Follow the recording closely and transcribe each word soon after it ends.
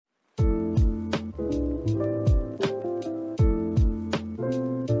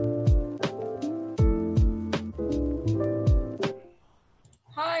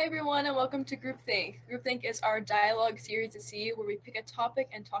welcome to Groupthink. Groupthink is our dialogue series at sea where we pick a topic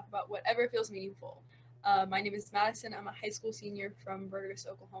and talk about whatever feels meaningful. My name is Madison. I'm a high school senior from Verdigris,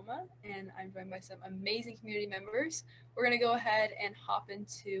 Oklahoma, and I'm joined by some amazing community members. We're going to go ahead and hop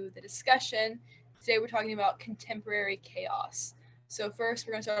into the discussion. Today we're talking about contemporary chaos. So first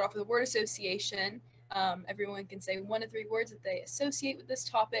we're going to start off with a word association. Everyone can say 1 to 3 words that they associate with this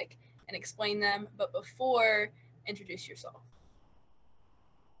topic and explain them, but before, introduce yourself.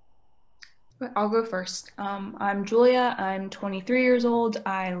 I'll go first. I'm Julia. I'm 23 years old.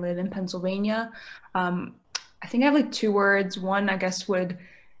 I live in Pennsylvania. I think I have like 2 words. One, I guess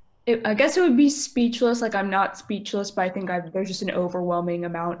it would be speechless. Like I'm not speechless, but I think there's just an overwhelming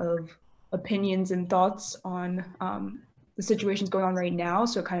amount of opinions and thoughts on the situations going on right now.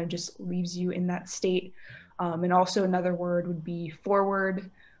 So it kind of just leaves you in that state. And also another word would be forward.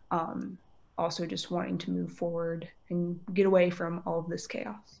 Also just wanting to move forward and get away from all of this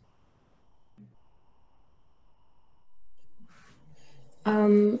chaos.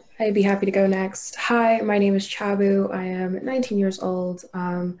 I'd be happy to go next. Hi, my name is Chabu. I am 19 years old.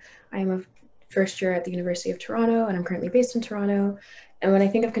 I am a first year at the University of Toronto, and I'm currently based in Toronto. And when I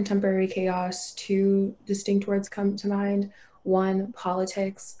think of contemporary chaos, 2 distinct words come to mind. One,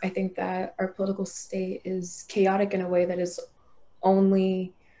 politics. I think that our political state is chaotic in a way that is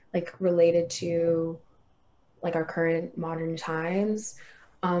only like related to like our current modern times.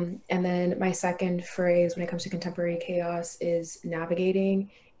 And then my second phrase when it comes to contemporary chaos is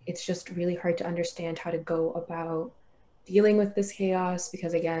navigating. It's just really hard to understand how to go about dealing with this chaos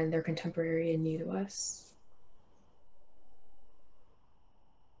because, again, they're contemporary and new to us.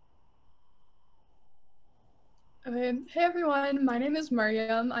 Okay. Hey everyone, my name is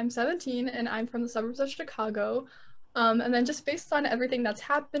Maryam. I'm 17 and I'm from the suburbs of Chicago. And then just based on everything that's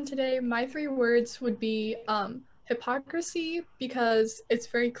happened today, my 3 words would be hypocrisy, because it's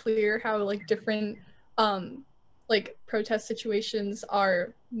very clear how like different like protest situations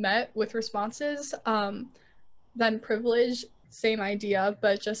are met with responses. Then privilege, same idea,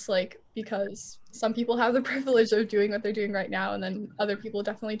 but just like because some people have the privilege of doing what they're doing right now and then other people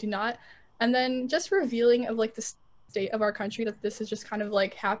definitely do not. And then just revealing of like the state of our country, that this is just kind of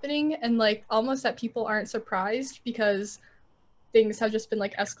like happening and like almost that people aren't surprised because things have just been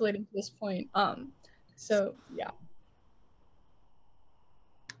like escalating to this point. So yeah.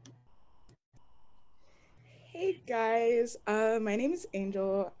 Hey guys, my name is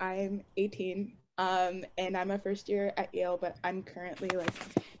Angel. I'm 18, and I'm a first year at Yale, but I'm currently like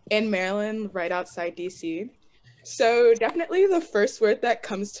in Maryland, right outside DC. So definitely the first word that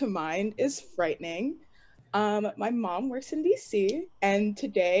comes to mind is frightening. My mom works in DC, and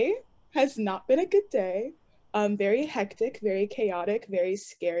today has not been a good day. Very hectic, very chaotic, very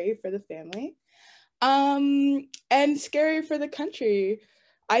scary for the family, and scary for the country.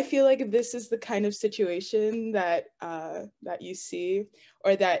 I feel like this is the kind of situation that that you see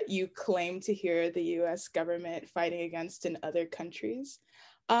or that you claim to hear the US government fighting against in other countries.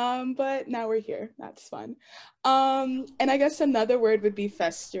 But now we're here, that's fun. And I guess another word would be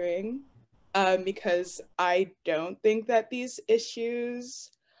festering, because I don't think that these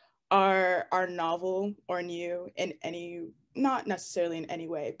issues are novel or new in any, not necessarily in any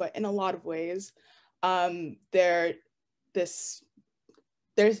way, but in a lot of ways. There,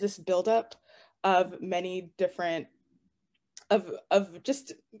 there's this buildup of many different of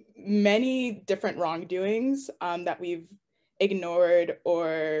just many different wrongdoings that we've ignored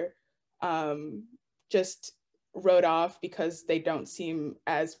or just wrote off because they don't seem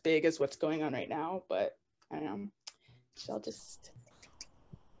as big as what's going on right now. But I don't know, it's all just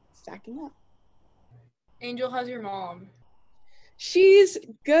stacking up. Angel, how's your mom? She's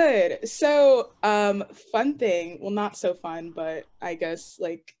good. So, fun thing, well, not so fun, but I guess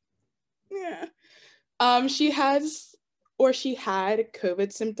like, yeah. She had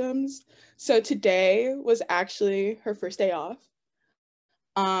COVID symptoms. So today was actually her first day off.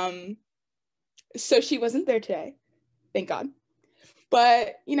 So she wasn't there today, thank God.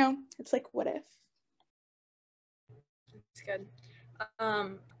 But, you know, it's like, what if? It's good.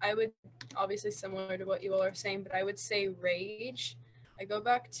 I would, obviously similar to what you all are saying, but I would say rage. I go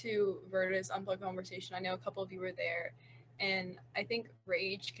back to Verda's Unplugged conversation. I know a couple of you were there, and I think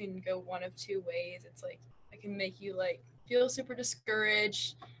rage can go one of 2 ways. It's like, it can make you like feel super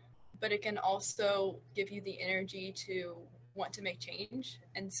discouraged, but it can also give you the energy to want to make change.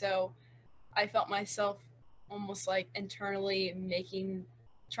 And so I felt myself almost like internally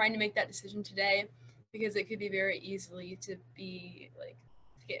trying to make that decision today, because it could be very easily to be like,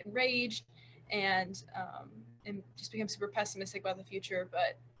 to get enraged and just become super pessimistic about the future.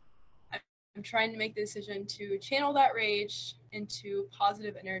 But I'm trying to make the decision to channel that rage into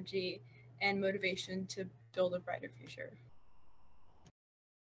positive energy and motivation to build a brighter future.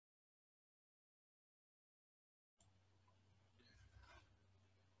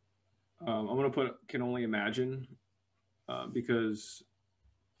 I'm going to put can only imagine because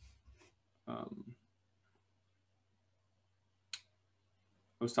I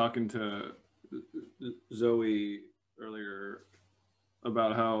was talking to Zoe earlier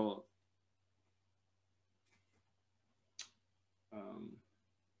about how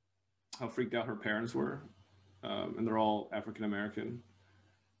freaked out her parents were, and they're all African American,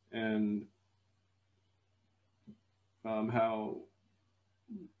 and how,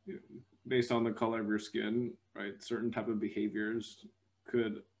 you know, based on the color of your skin, right, certain type of behaviors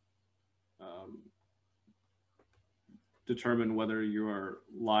could determine whether you are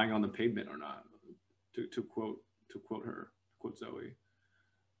lying on the pavement or not. To quote Zoe.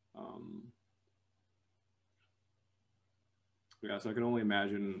 Yeah, so I can only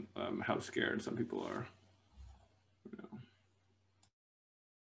imagine how scared some people are. You know.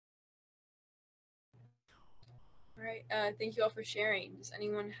 All right, thank you all for sharing. Does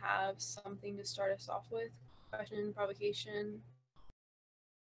anyone have something to start us off with? Question, provocation?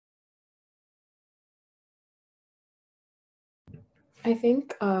 I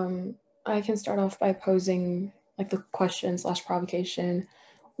think I can start off by posing like the question / provocation: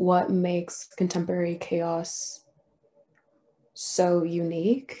 what makes contemporary chaos so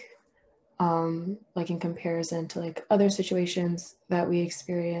unique? Like in comparison to like other situations that we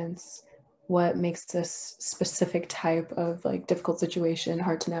experience, what makes this specific type of like difficult situation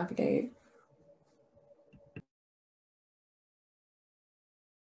hard to navigate?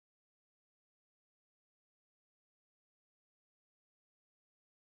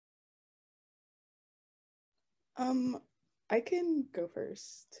 I can go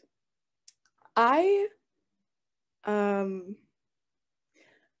first. I'm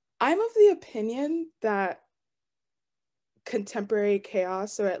of the opinion that contemporary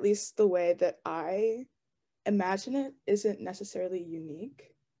chaos, or at least the way that I imagine it, isn't necessarily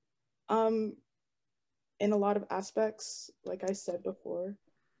unique in a lot of aspects, like I said before.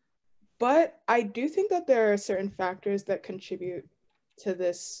 But I do think that there are certain factors that contribute to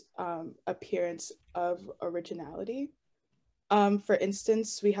this appearance of originality. For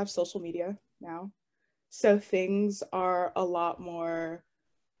instance, we have social media now. So things are a lot more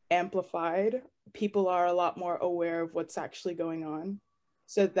amplified. People are a lot more aware of what's actually going on.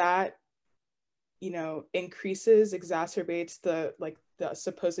 So that, you know, increases, exacerbates the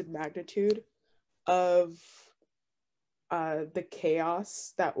supposed magnitude of the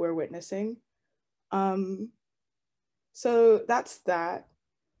chaos that we're witnessing. So that's that.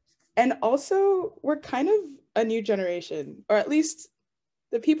 And also, we're kind of a new generation, or at least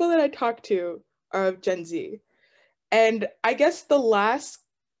the people that I talk to are of Gen Z. And I guess the last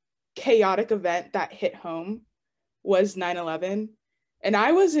chaotic event that hit home was 9/11. And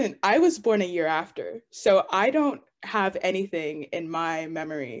I was born a year after. So I don't have anything in my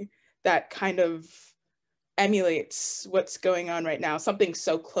memory that kind of emulates what's going on right now, something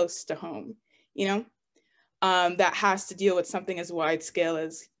so close to home, you know, that has to deal with something as wide scale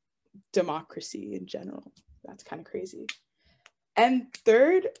as democracy in general. That's kind of crazy. And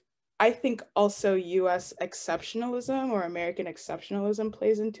third, I think also US exceptionalism or American exceptionalism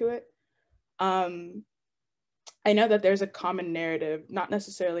plays into it. I know that there's a common narrative, not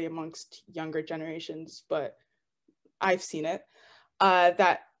necessarily amongst younger generations, but I've seen it,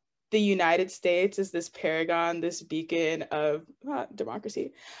 that the United States is this paragon, this beacon of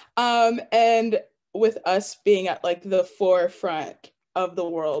democracy. And with us being at like the forefront of the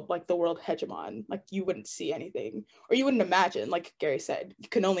world, like the world hegemon, like you wouldn't see anything, or you wouldn't imagine, like Gary said, you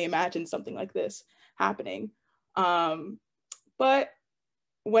can only imagine something like this happening. But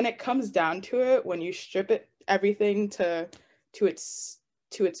when it comes down to it, when you strip it everything to its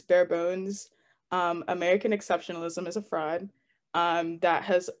bare bones, American exceptionalism is a fraud that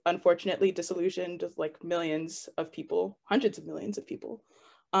has unfortunately disillusioned like millions of people, hundreds of millions of people,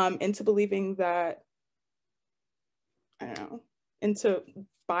 into believing that, I don't know, into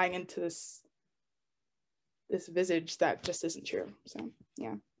buying into this visage that just isn't true. So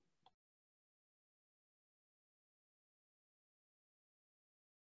yeah.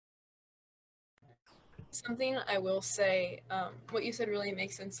 Something I will say, what you said really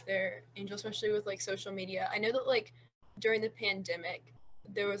makes sense there, Angel, especially with like social media. I know that like during the pandemic,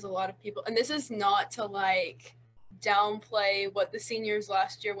 there was a lot of people, and this is not to like downplay what the seniors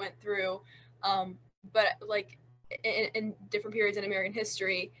last year went through, but like in different periods in American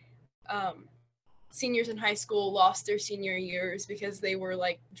history, seniors in high school lost their senior years because they were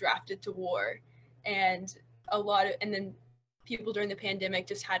like drafted to war, and and then people during the pandemic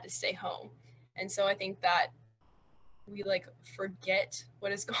just had to stay home. And so I think that we like forget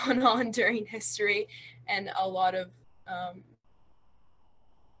what has gone on during history, and a lot of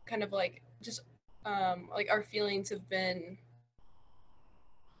kind of like just like our feelings have been,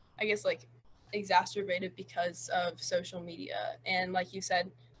 I guess, like exacerbated because of social media, and like you said,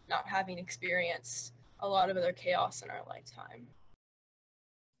 not having experienced a lot of other chaos in our lifetime.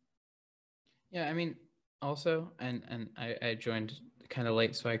 Yeah, I mean, also, and I joined kind of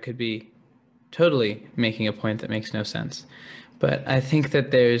late, so I could be totally making a point that makes no sense. But I think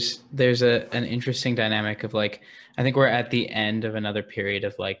that there's an interesting dynamic of like, I think we're at the end of another period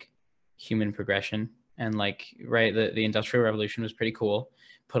of like human progression. And like, right, the Industrial Revolution was pretty cool,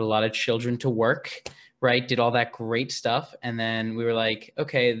 put a lot of children to work, right, did all that great stuff. And then we were like,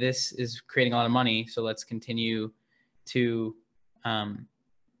 okay, this is creating a lot of money, so let's continue to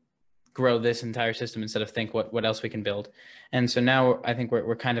grow this entire system instead of think what else we can build. And so now I think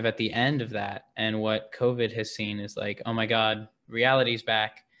we're kind of at the end of that. And what COVID has seen is like, oh my God, reality's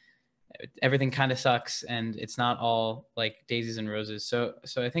back. Everything kind of sucks, and it's not all like daisies and roses. So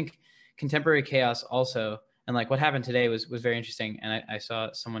I think contemporary chaos also, and like what happened today was very interesting. And I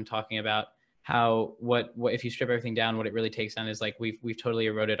saw someone talking about how what if you strip everything down, what it really takes down is like we've totally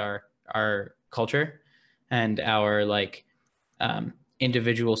eroded our culture and our like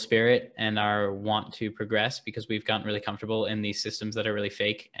individual spirit and our want to progress, because we've gotten really comfortable in these systems that are really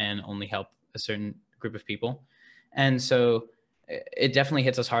fake and only help a certain group of people. And so it definitely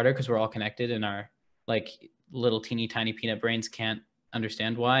hits us harder because we're all connected, and our like little teeny tiny peanut brains can't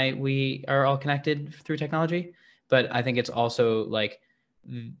understand why we are all connected through technology. But I think it's also like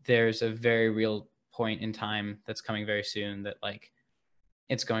there's a very real point in time that's coming very soon that like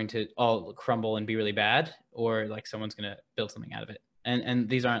it's going to all crumble and be really bad, or like someone's going to build something out of it. And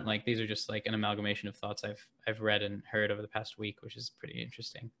these aren't like, these are just like an amalgamation of thoughts I've read and heard over the past week, which is pretty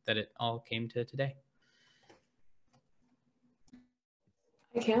interesting that it all came to today.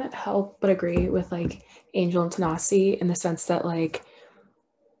 I can't help but agree with like Angel and Thanasi in the sense that like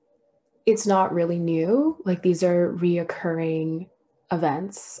it's not really new. Like these are reoccurring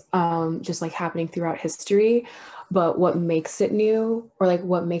events, just like happening throughout history. But what makes it new, or like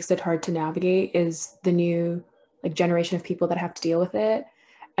what makes it hard to navigate, is the new like generation of people that have to deal with it,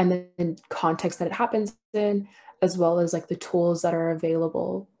 and then context that it happens in, as well as like the tools that are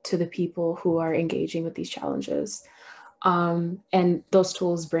available to the people who are engaging with these challenges. And those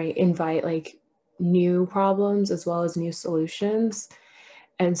tools invite like new problems as well as new solutions.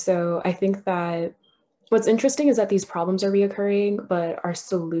 And so I think that what's interesting is that these problems are reoccurring, but our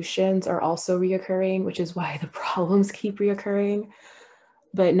solutions are also reoccurring, which is why the problems keep reoccurring.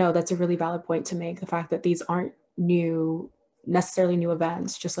 But no, that's a really valid point to make. The fact that these aren't necessarily new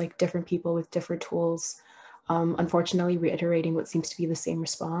events, just like different people with different tools, unfortunately reiterating what seems to be the same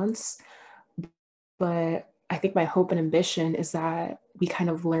response. But I think my hope and ambition is that we kind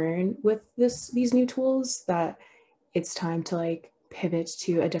of learn with these new tools that it's time to like pivot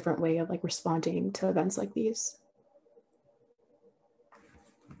to a different way of like responding to events like these.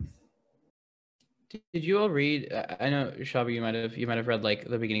 Did you all read? I know, Chabu, you might have read like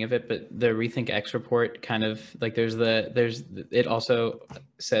the beginning of it, but the Rethink X report kind of like it also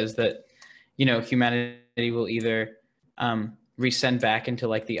says that, you know, humanity will either resend back into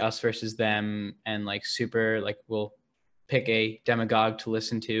like the us versus them, and like super like we'll pick a demagogue to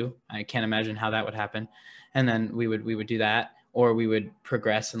listen to. I can't imagine how that would happen, and then we would do that, or we would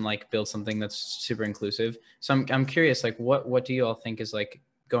progress and like build something that's super inclusive. So I'm curious, like what do you all think is like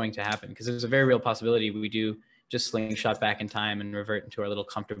going to happen? Because there's a very real possibility we do just slingshot back in time and revert into our little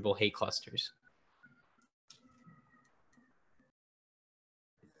comfortable hate clusters.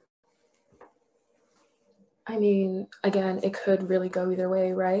 I mean, again, it could really go either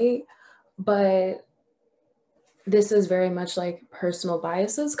way, right? But this is very much like personal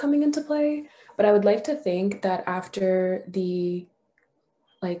biases coming into play. But I would like to think that after the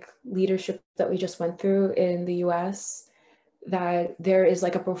like leadership that we just went through in the US, that there is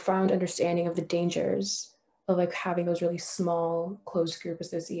like a profound understanding of the dangers of like having those really small closed group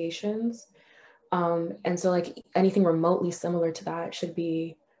associations. And so like anything remotely similar to that should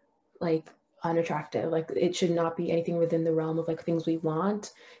be like unattractive. Like it should not be anything within the realm of like things we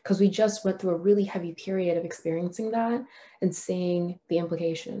want, because we just went through a really heavy period of experiencing that and seeing the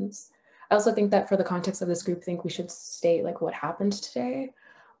implications. I also think that for the context of this groupthink, we should state like what happened today,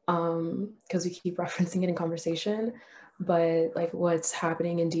 because we keep referencing it in conversation. But like what's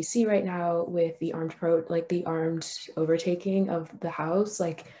happening in DC right now with the armed overtaking of the House,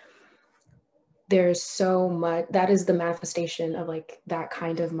 like there's so much that is the manifestation of like that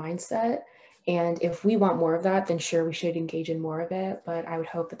kind of mindset. And if we want more of that, then sure, we should engage in more of it. But I would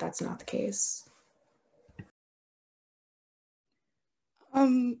hope that that's not the case.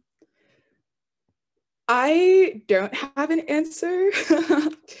 I don't have an answer,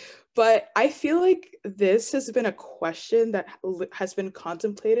 but I feel like this has been a question that has been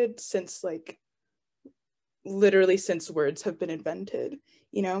contemplated since like literally since words have been invented,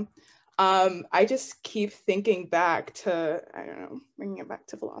 you know? I just keep thinking back to, I don't know, bringing it back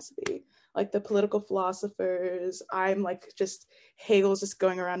to philosophy, like the political philosophers. I'm like just, Hegel's just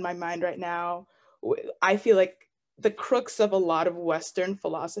going around my mind right now. I feel like the crux of a lot of Western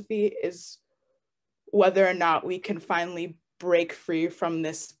philosophy is whether or not we can finally break free from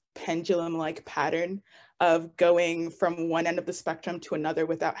this pendulum-like pattern of going from one end of the spectrum to another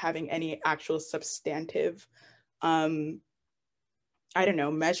without having any actual substantive, I don't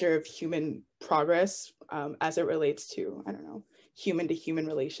know, measure of human progress as it relates to, I don't know, human to human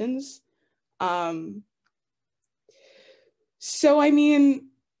relations. So, I mean,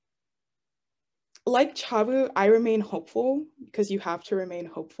 like Chabu, I remain hopeful because you have to remain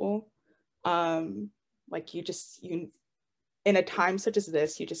hopeful. Like you in a time such as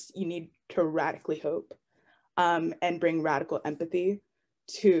this, you need to radically hope and bring radical empathy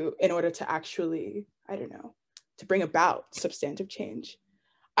in order to actually, I don't know, to bring about substantive change.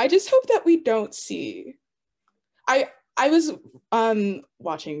 I just hope that we don't see, I was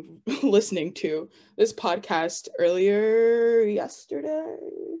listening to this podcast earlier yesterday,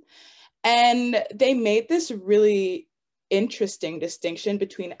 and they made this really interesting distinction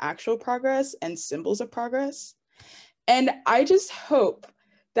between actual progress and symbols of progress. And I just hope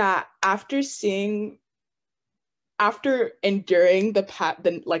that after enduring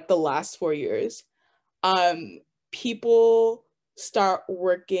the last 4 years, people start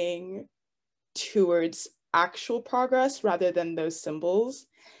working towards actual progress rather than those symbols.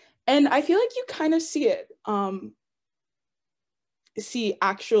 And I feel like you kind of see it, see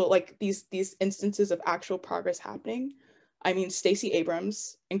actual, like these instances of actual progress happening. I mean, Stacey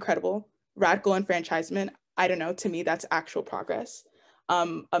Abrams, incredible. Radical enfranchisement, I don't know, to me, that's actual progress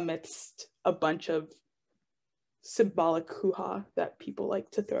amidst a bunch of symbolic hoo-ha that people like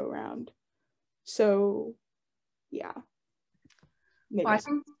to throw around. So, yeah. Well, I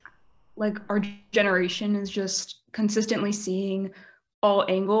think like our generation is just consistently seeing all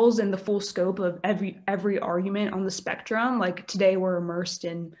angles and the full scope of every argument on the spectrum. Like today we're immersed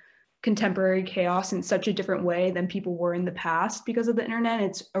in contemporary chaos in such a different way than people were in the past because of the internet.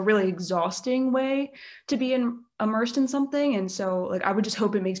 It's a really exhausting way to be immersed in something. And so like I would just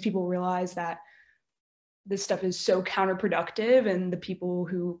hope it makes people realize that this stuff is so counterproductive, and the people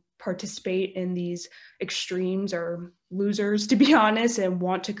who participate in these extremes are losers, to be honest, and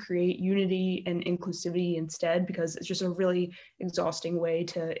want to create unity and inclusivity instead, because it's just a really exhausting way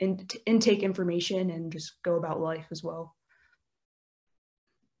to intake information and just go about life as well.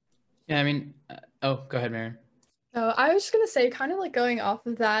 Yeah, I mean, oh, go ahead, Maryam. So I was just going to say, kind of like going off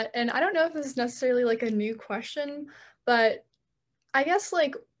of that, and I don't know if this is necessarily like a new question, but I guess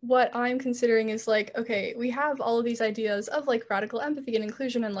like what I'm considering is like, okay, we have all of these ideas of like radical empathy and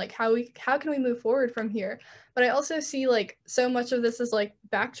inclusion and like how can we move forward from here? But I also see like so much of this is like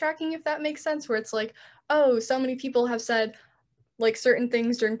backtracking, if that makes sense, where it's like, oh, so many people have said like certain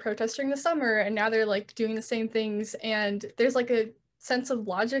things during protests during the summer, and now they're like doing the same things, and there's like a sense of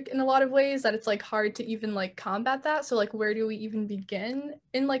logic in a lot of ways that it's like hard to even like combat that. So like where do we even begin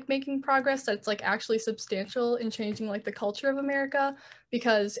in like making progress that's like actually substantial in changing like the culture of America?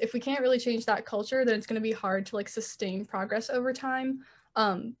 Because if we can't really change that culture, then it's going to be hard to like sustain progress over time.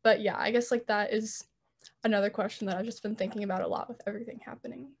 But yeah, I guess like that is another question that I've just been thinking about a lot with everything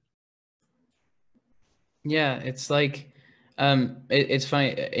happening. Yeah, it's like it's funny,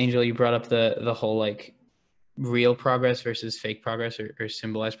 Angel, you brought up the whole like real progress versus fake progress or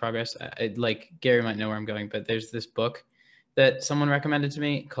symbolized progress. Like Gary might know where I'm going, but there's this book that someone recommended to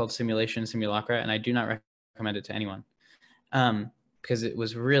me called Simulation Simulacra, and I do not recommend it to anyone because it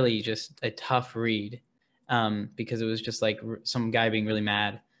was really just a tough read because it was just like some guy being really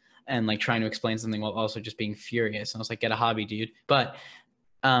mad and like trying to explain something while also just being furious. And I was like, get a hobby, dude. But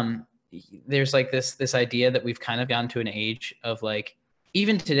there's like this idea that we've kind of gotten to an age of like,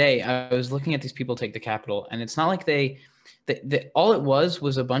 even today, I was looking at these people take the Capitol, and it's not like all it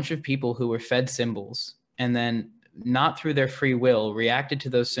was a bunch of people who were fed symbols and then not through their free will reacted to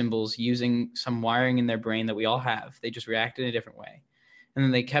those symbols using some wiring in their brain that we all have. They just reacted in a different way. And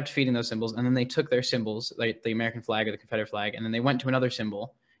then they kept feeding those symbols, and then they took their symbols, like the American flag or the Confederate flag, and then they went to another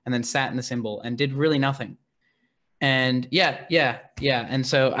symbol and then sat in the symbol and did really nothing. And yeah. And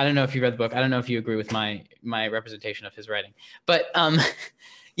so I don't know if you read the book. I don't know if you agree with my representation of his writing, but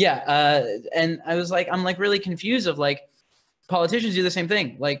Yeah, and I'm like really confused of like, politicians do the same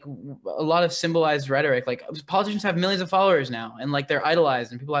thing. Like a lot of symbolized rhetoric, like politicians have millions of followers now and like they're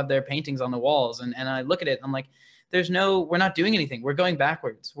idolized and people have their paintings on the walls. And I look at it, I'm like, we're not doing anything. We're going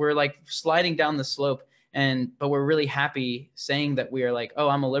backwards. We're like sliding down the slope. But we're really happy saying that we are like, oh,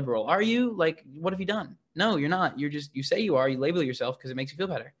 I'm a liberal. Are you? Like, what have you done? No, you're not. You say you are, you label yourself because it makes you feel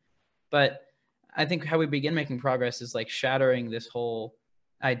better. But I think how we begin making progress is like shattering this whole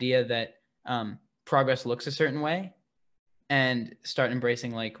idea that progress looks a certain way and start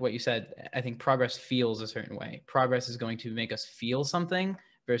embracing like what you said. I think progress feels a certain way. Progress is going to make us feel something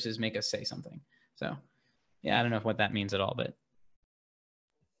versus make us say something. So yeah, I don't know what that means at all, but.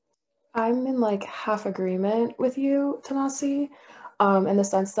 I'm in like half agreement with you, Thanasi, in the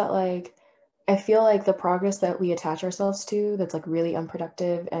sense that like, I feel like the progress that we attach ourselves to that's like really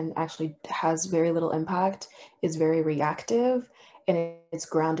unproductive and actually has very little impact is very reactive and it's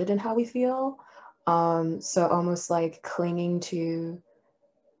grounded in how we feel. So almost like clinging to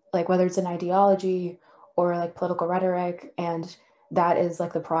like whether it's an ideology or like political rhetoric, and that is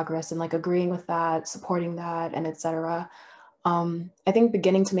like the progress and like agreeing with that, supporting that, and etc. I think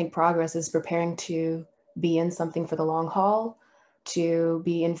beginning to make progress is preparing to be in something for the long haul, to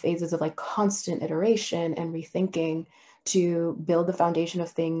be in phases of like constant iteration and rethinking, to build the foundation of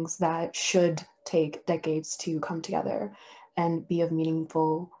things that should take decades to come together and be of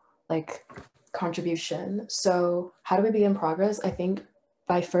meaningful like contribution. So how do we begin progress? I think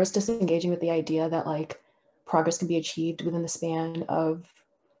by first disengaging with the idea that like progress can be achieved within the span of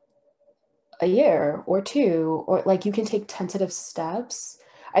a year or two, or like you can take tentative steps.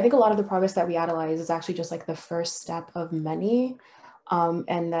 I think a lot of the progress that we analyze is actually just like the first step of many.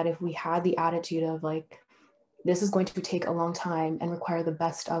 And that if we had the attitude of like, this is going to take a long time and require the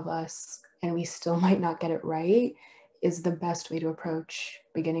best of us, and we still might not get it right, is the best way to approach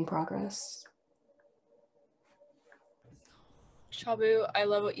beginning progress. Chabu, I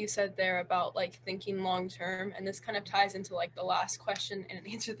love what you said there about like thinking long term, and this kind of ties into like the last question and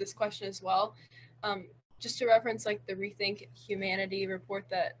an answer to this question as well. Just to reference like the Rethink Humanity report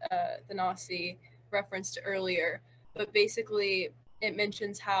that Thanasi referenced earlier, but basically it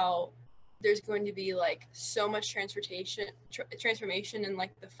mentions how there's going to be like so much transformation in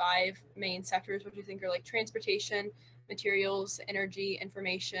like the 5 main sectors, which I think are like transportation, materials, energy,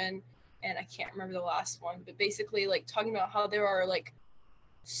 information, and I can't remember the last one, but basically like talking about how there are like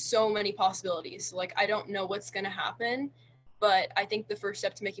so many possibilities. So, like, I don't know what's going to happen, but I think the first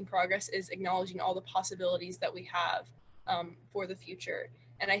step to making progress is acknowledging all the possibilities that we have for the future.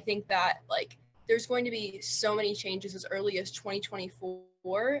 And I think that like there's going to be so many changes as early as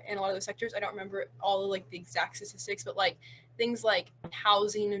 2024 in a lot of the sectors. I don't remember all of like the exact statistics, but like things like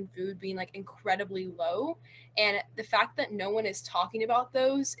housing and food being like incredibly low. And the fact that no one is talking about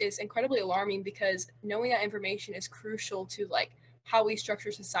those is incredibly alarming, because knowing that information is crucial to like how we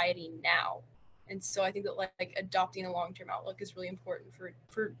structure society now. And so I think that like adopting a long-term outlook is really important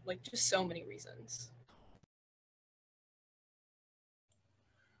for like just so many reasons.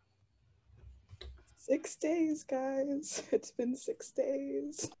 6 days, guys. It's been 6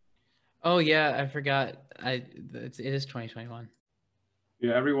 days. Oh yeah, I forgot. It is 2021.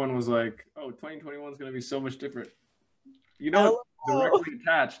 Yeah, everyone was like, "Oh, 2021 is going to be so much different." You know, directly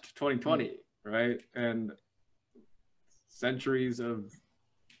attached to 2020, right? And centuries of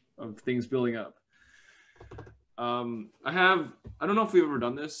things building up. I don't know if we've ever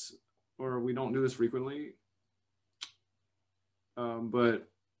done this, or we don't do this frequently, but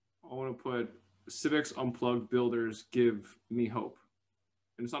I want to put Civics Unplugged builders give me hope.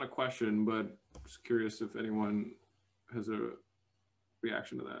 And it's not a question, but I'm just curious if anyone has a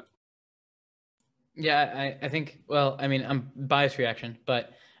reaction to that. Yeah, I think, well, I mean, I'm biased reaction,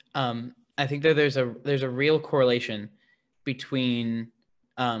 but I think that there's a real correlation between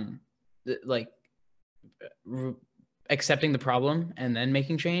accepting the problem and then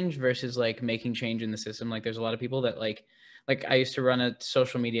making change versus like making change in the system. Like there's a lot of people that like I used to run a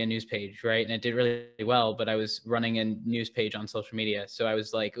social media news page, right? And it did really well, but I was running a news page on social media. So I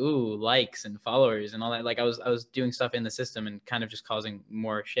was like, ooh, likes and followers and all that. Like I was doing stuff in the system and kind of just causing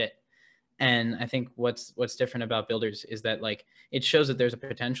more shit. And I think what's different about builders is that like it shows that there's a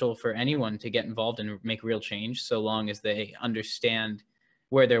potential for anyone to get involved and make real change, so long as they understand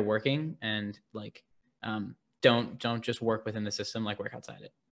where they're working and like don't just work within the system, like work outside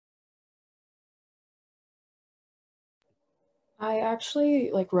it. I actually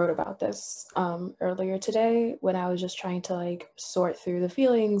like wrote about this earlier today when I was just trying to like sort through the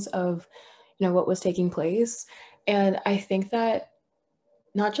feelings of, you know, what was taking place. And I think that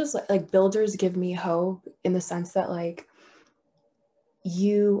not just like builders give me hope in the sense that like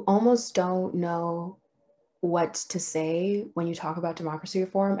you almost don't know what to say when you talk about democracy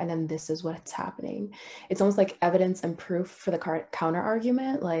reform, and then this is what's happening. It's almost like evidence and proof for the counter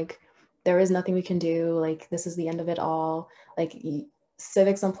argument. Like, there is nothing we can do. Like, this is the end of it all. Like,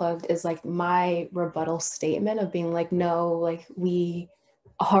 Civics Unplugged is like my rebuttal statement of being like, no, like, we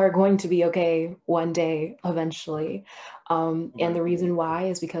are going to be okay one day eventually. And the reason why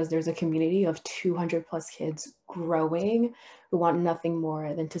is because there's a community of 200 plus kids growing who want nothing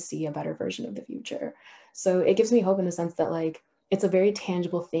more than to see a better version of the future. So it gives me hope in the sense that, like, it's a very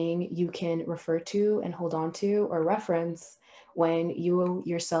tangible thing you can refer to and hold on to or reference when you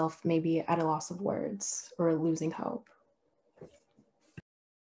yourself may be at a loss of words or losing hope.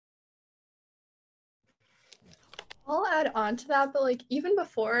 I'll add on to that, but like even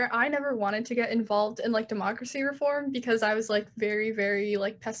before, I never wanted to get involved in like democracy reform because I was like very, very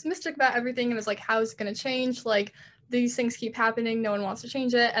like pessimistic about everything and was like, how is it gonna change? Like these things keep happening, no one wants to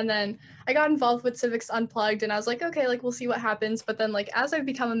change it. And then I got involved with Civics Unplugged and I was like, okay, like we'll see what happens. But then like as I've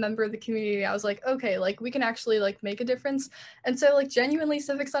become a member of the community, I was like, okay, like we can actually like make a difference. And so like genuinely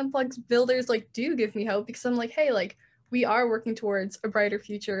Civics Unplugged builders like do give me hope because I'm like, hey, like we are working towards a brighter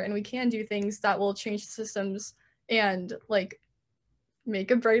future and we can do things that will change the systems and like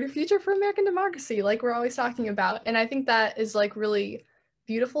make a brighter future for American democracy, like we're always talking about. And I think that is like really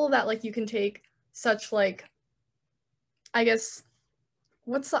beautiful that like you can take such like, I guess,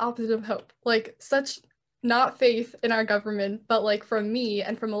 what's the opposite of hope? Like such not faith in our government, but like from me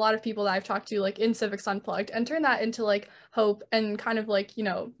and from a lot of people that I've talked to like in Civics Unplugged and turn that into like hope and kind of like, you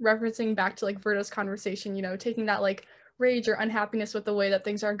know, referencing back to like Verda's conversation, you know, taking that like rage or unhappiness with the way that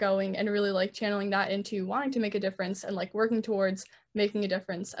things are going and really like channeling that into wanting to make a difference and like working towards making a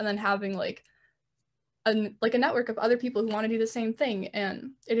difference and then having like a network of other people who want to do the same thing.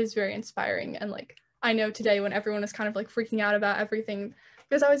 And it is very inspiring. And like I know today when everyone is kind of like freaking out about everything,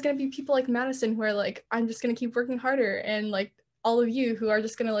 there's always going to be people like Madison who are like, I'm just going to keep working harder, and like all of you who are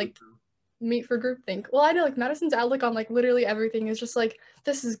just going to like meet for groupthink. Well, I know like Madison's outlook on like literally everything is just like,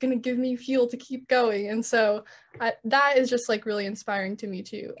 this is gonna give me fuel to keep going. And so that is just like really inspiring to me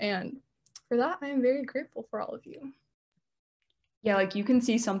too. And for that, I am very grateful for all of you. Yeah, like you can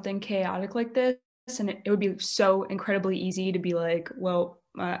see something chaotic like this and it would be so incredibly easy to be like, well,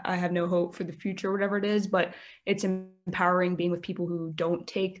 I have no hope for the future, whatever it is, but it's empowering being with people who don't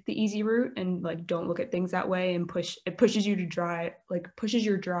take the easy route and like don't look at things that way and pushes you to drive, like pushes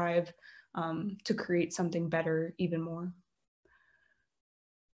your drive to create something better even more.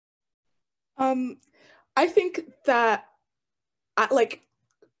 I think that like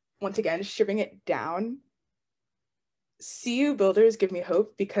once again stripping it down, CU builders give me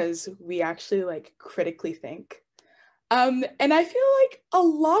hope because we actually like critically think. And I feel like a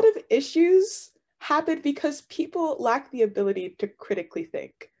lot of issues happen because people lack the ability to critically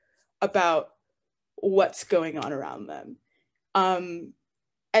think about what's going on around them.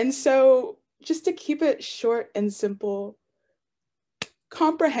 And so just to keep it short and simple,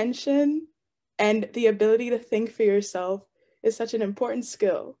 comprehension and the ability to think for yourself is such an important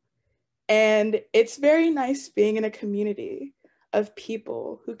skill. And it's very nice being in a community of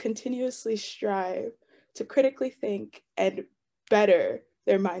people who continuously strive to critically think and better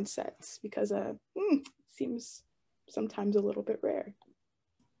their mindsets, because it seems sometimes a little bit rare.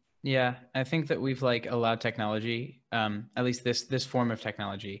 Yeah, I think that we've like allowed technology, at least this form of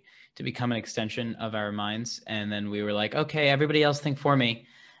technology, to become an extension of our minds. And then we were like, okay, everybody else think for me.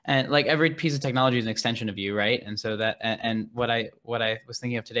 And like every piece of technology is an extension of you, right? And so that, and what I was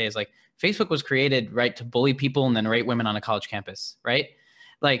thinking of today is like Facebook was created, right, to bully people and then rape women on a college campus, right?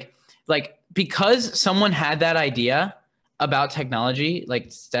 Like because someone had that idea about technology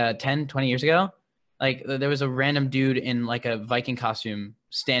like 10, 20 years ago, like there was a random dude in like a Viking costume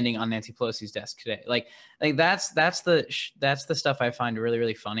standing on Nancy Pelosi's desk today. Like that's the stuff I find really,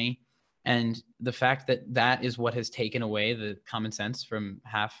 really funny. And the fact that that is what has taken away the common sense from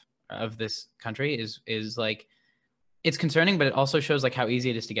half of this country is like, it's concerning, but it also shows like how easy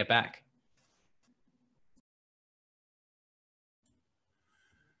it is to get back.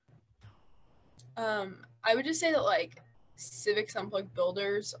 I would just say that like Civics Unplugged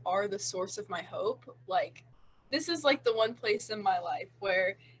builders are the source of my hope. Like this is like the one place in my life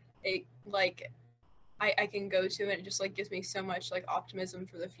where it like I can go to and it just like gives me so much like optimism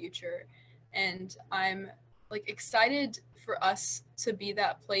for the future. And I'm like excited for us to be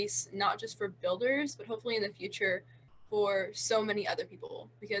that place, not just for builders, but hopefully in the future for so many other people,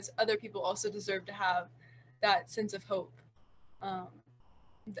 because other people also deserve to have that sense of hope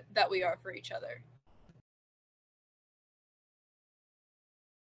that we are for each other.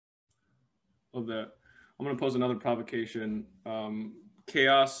 Love that. I'm going to pose another provocation.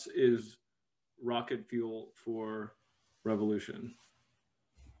 chaos is rocket fuel for revolution.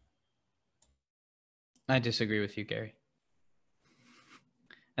 I disagree with you, Gary.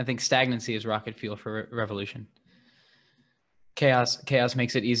 I think stagnancy is rocket fuel for revolution. Chaos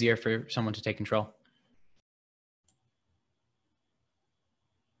makes it easier for someone to take control.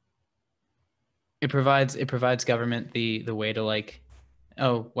 It provides government the way to like,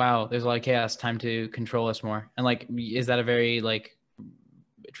 oh wow, there's a lot of chaos, time to control us more. And like, is that a very like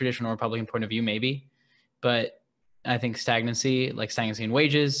traditional Republican point of view? Maybe, but I think stagnancy in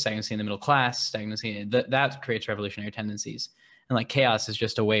wages, stagnancy in the middle class, stagnancy that creates revolutionary tendencies. And like chaos is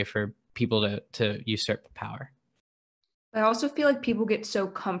just a way for people to usurp power. I also feel like people get so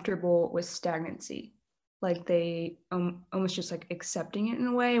comfortable with stagnancy, like they almost just like accepting it in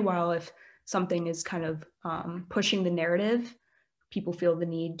a way, while if something is kind of pushing the narrative, people feel the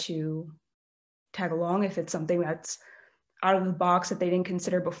need to tag along if it's something that's out of the box that they didn't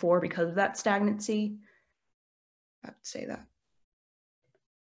consider before because of that stagnancy. I'd say that.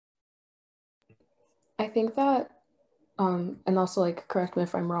 I think that, and also like, correct me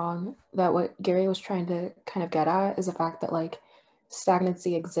if I'm wrong, that what Gary was trying to kind of get at is the fact that like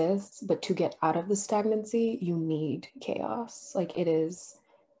stagnancy exists, but to get out of the stagnancy, you need chaos. Like it is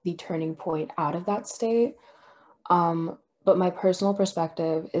the turning point out of that state. But my personal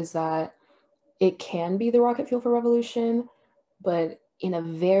perspective is that it can be the rocket fuel for revolution, but in a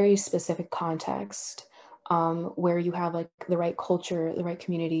very specific context, where you have like the right culture, the right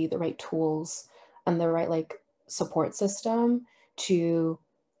community, the right tools, and the right like support system to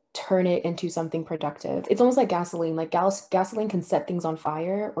turn it into something productive. It's almost like gasoline. Like gasoline can set things on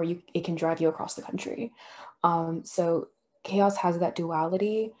fire, or it can drive you across the country. So chaos has that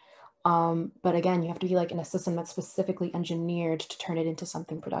duality. But again, you have to be like in a system that's specifically engineered to turn it into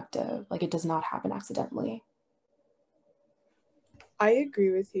something productive. Like it does not happen accidentally. I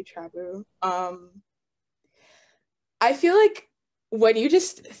agree with you, Chabu. I feel like when you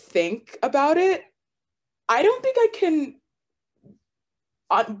just think about it, I don't think I can,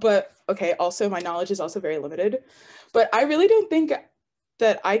 but okay, also my knowledge is also very limited, but I really don't think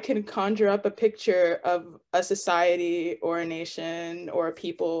that I can conjure up a picture of a society or a nation or a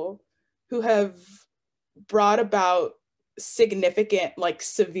people who have brought about significant, like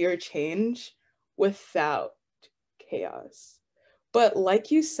severe change without chaos. But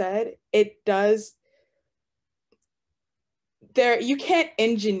like you said, it does, you can't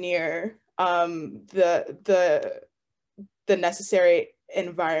engineer the necessary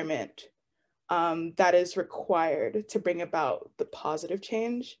environment that is required to bring about the positive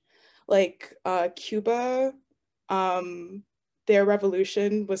change. Like Cuba, their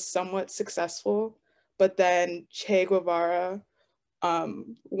revolution was somewhat successful, but then Che Guevara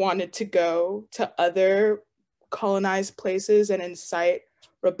wanted to go to other colonized places and incite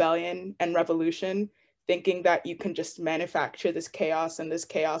rebellion and revolution, thinking that you can just manufacture this chaos and this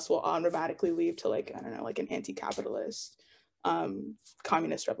chaos will automatically lead to like, I don't know, like an anti-capitalist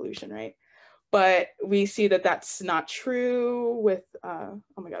communist revolution, right? But we see that that's not true with, oh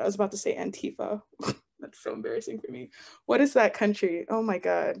my God, I was about to say Antifa. That's so embarrassing for me. What is that country? Oh my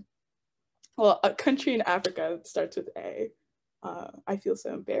God. Well, a country in Africa that starts with A. I feel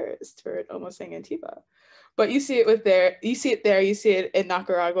so embarrassed for almost saying Antifa. But you see it there, you see it in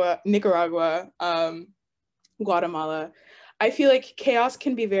Nicaragua, Guatemala. I feel like chaos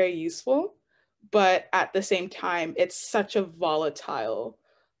can be very useful, but at the same time, it's such a volatile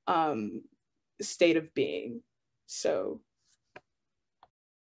state of being. So.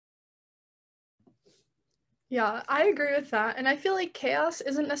 Yeah, I agree with that. And I feel like chaos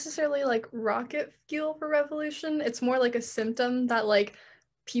isn't necessarily like rocket fuel for revolution. It's more like a symptom that like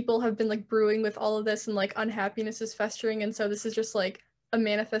people have been like brewing with all of this and like unhappiness is festering. And so this is just like a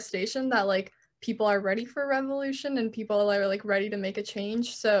manifestation that like people are ready for revolution and people are like ready to make a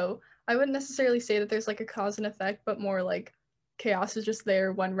change. So I wouldn't necessarily say that there's like a cause and effect, but more like chaos is just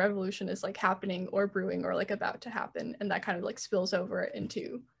there when revolution is like happening or brewing or like about to happen. And that kind of like spills over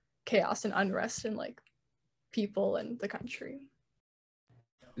into chaos and unrest and like people and the country.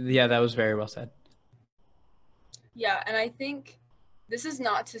 Yeah, that was very well said. Yeah, and I think this is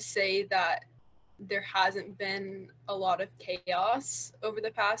not to say that there hasn't been a lot of chaos over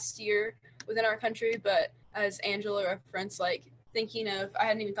the past year within our country, but as Angela referenced, like thinking of, I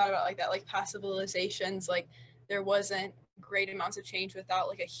hadn't even thought about like that, like past civilizations, like there wasn't great amounts of change without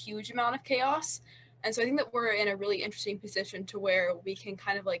like a huge amount of chaos. And so I think that we're in a really interesting position to where we can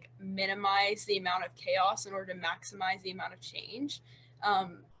kind of like minimize the amount of chaos in order to maximize the amount of change.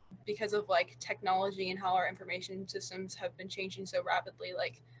 Because of like technology and how our information systems have been changing so rapidly.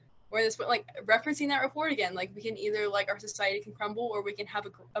 Like we're at this point, like referencing that report again, like we can either like our society can crumble or we can have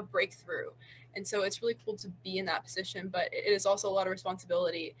a breakthrough. And so it's really cool to be in that position, but it is also a lot of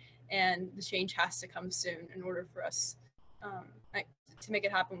responsibility, and the change has to come soon in order for us to make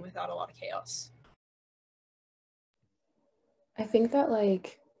it happen without a lot of chaos. I think that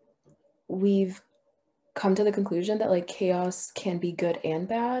like we've come to the conclusion that like chaos can be good and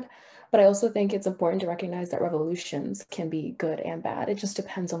bad, but I also think it's important to recognize that revolutions can be good and bad. It just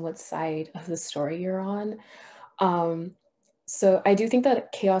depends on what side of the story you're on. So I do think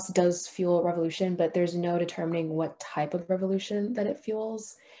that chaos does fuel revolution, but there's no determining what type of revolution that it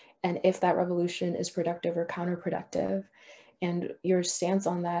fuels, and if that revolution is productive or counterproductive. And your stance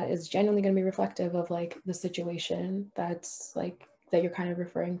on that is genuinely going to be reflective of like the situation that's like that you're kind of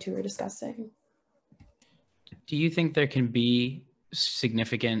referring to or discussing. Do you think there can be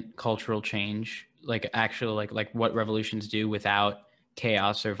significant cultural change, like actual like what revolutions do without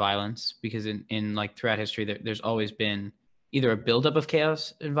chaos or violence? Because in like throughout history, there's always been either a buildup of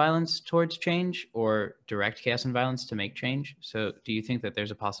chaos and violence towards change or direct chaos and violence to make change. So do you think that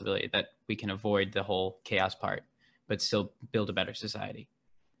there's a possibility that we can avoid the whole chaos part, but still build a better society?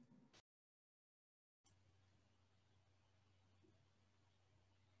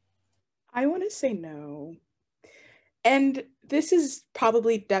 I want to say no. And this is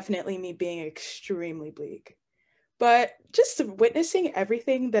probably definitely me being extremely bleak. But just witnessing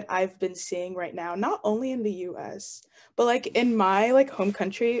everything that I've been seeing right now, not only in the US, but like in my like home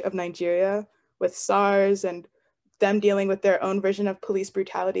country of Nigeria with SARS and them dealing with their own version of police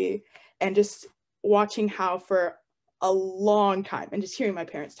brutality, and just watching how for a long time, and just hearing my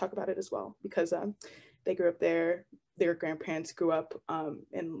parents talk about it as well, because they grew up there, their grandparents grew up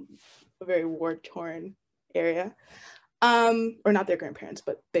in a very war-torn area, or not their grandparents,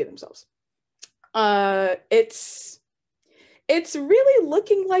 but they themselves. It's really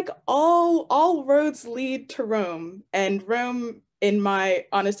looking like all roads lead to Rome, and Rome, in my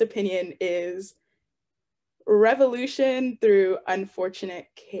honest opinion, is revolution through unfortunate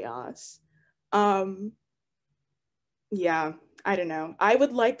chaos. Yeah, I don't know. I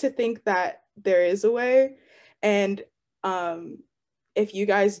would like to think that there is a way, and if you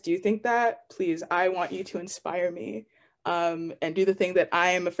guys do think that, please, I want you to inspire me. And do the thing that I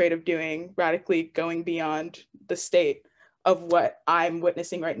am afraid of doing, radically going beyond the state of what I'm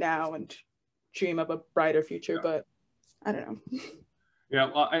witnessing right now and dream of a brighter future. Yeah. But I don't know.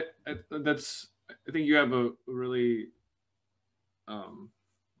 Yeah, well, I think you have a really, I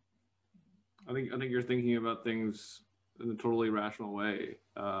think you're thinking about things in a totally rational way.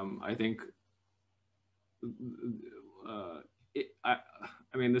 I think,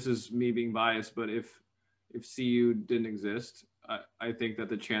 I mean, this is me being biased, but if CU didn't exist, I think that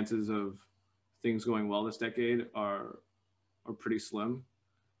the chances of things going well this decade are pretty slim.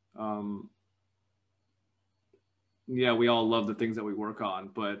 Yeah, we all love the things that we work on,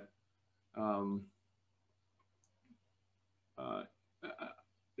 but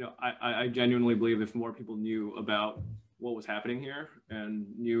you know, I genuinely believe if more people knew about what was happening here and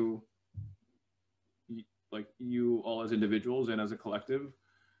knew, like, you all as individuals and as a collective,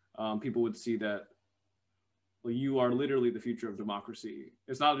 people would see that, well, you are literally the future of democracy.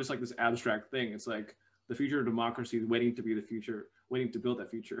 It's not just like this abstract thing. It's like the future of democracy is waiting to be the future, waiting to build that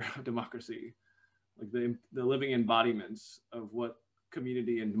future of democracy. Like the living embodiments of what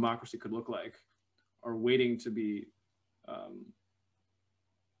community and democracy could look like are waiting to be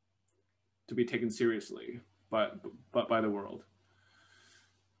taken seriously by the world.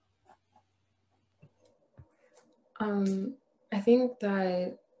 I think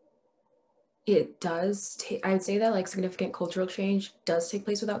that it does I would say that like significant cultural change does take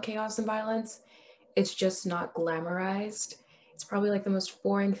place without chaos and violence. It's just not glamorized. It's probably like the most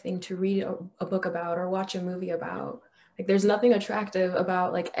boring thing to read a book about or watch a movie about. Like there's nothing attractive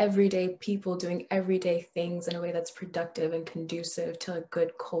about like everyday people doing everyday things in a way that's productive and conducive to a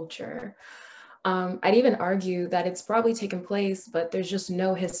good culture. I'd even argue that it's probably taken place, but there's just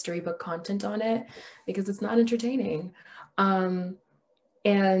no history book content on it because it's not entertaining.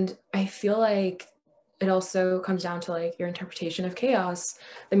 And I feel like it also comes down to like your interpretation of chaos.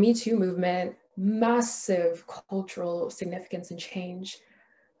 The Me Too movement, massive cultural significance and change,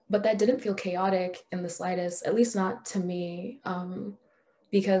 but that didn't feel chaotic in the slightest, at least not to me,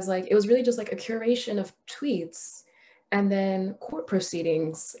 because like it was really just like a curation of tweets and then court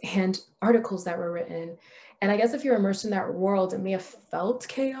proceedings and articles that were written. And I guess if you're immersed in that world, it may have felt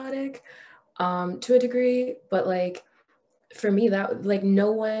chaotic to a degree, but like for me, that like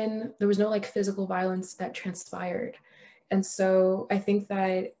there was no like physical violence that transpired. And so I think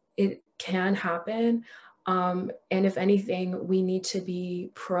that it can happen, And if anything, we need to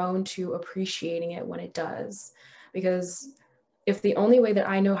be prone to appreciating it when it does. Because if the only way that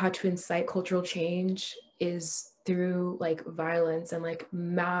I know how to incite cultural change is through like violence and like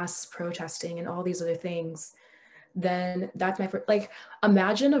mass protesting and all these other things, then that's my first, like,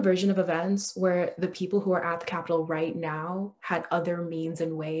 imagine a version of events where the people who are at the Capitol right now had other means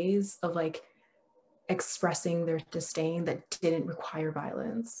and ways of like expressing their disdain that didn't require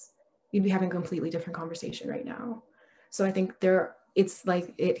violence. We'd be having a completely different conversation right now. So I think it's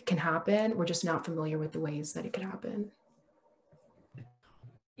like it can happen. We're just not familiar with the ways that it could happen.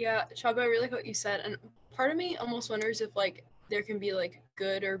 Yeah, Chabu, I really like what you said. And part of me almost wonders if like there can be like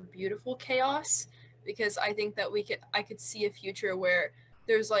good or beautiful chaos, because I think that I could see a future where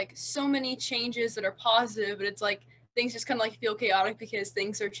there's like so many changes that are positive, but it's like things just kind of like feel chaotic because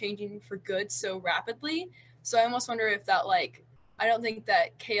things are changing for good so rapidly. So I almost wonder if that like, I don't think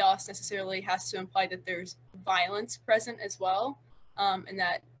that chaos necessarily has to imply that there's violence present as well, and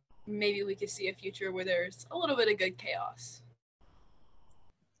that maybe we could see a future where there's a little bit of good chaos.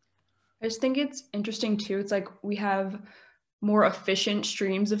 I just think it's interesting too. It's like we have more efficient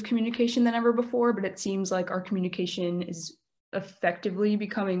streams of communication than ever before, but it seems like our communication is effectively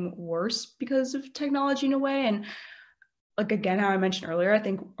becoming worse because of technology in a way. And like, again, how I mentioned earlier, I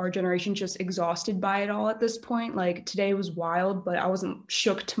think our generation's just exhausted by it all at this point. Like today was wild, but I wasn't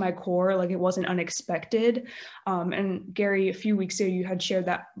shook to my core. Like it wasn't unexpected. And Gary, a few weeks ago, you had shared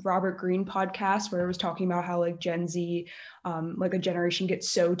that Robert Greene podcast where it was talking about how like Gen Z, like a generation gets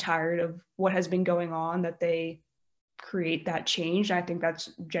so tired of what has been going on that they create that change. And I think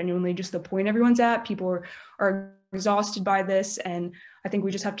that's genuinely just the point everyone's at. People are exhausted by this, and I think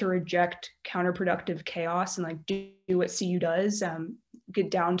we just have to reject counterproductive chaos and like do what CU does, get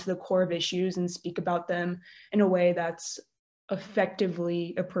down to the core of issues and speak about them in a way that's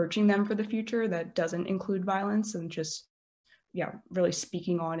effectively approaching them for the future that doesn't include violence, and just really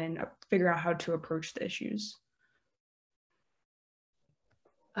speaking on and figure out how to approach the issues.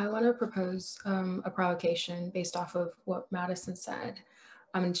 I want to propose a provocation based off of what Madison said.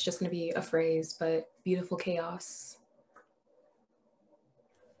 It's just going to be a phrase, but beautiful chaos.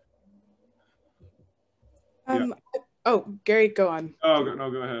 Oh, Gary, go on. Oh,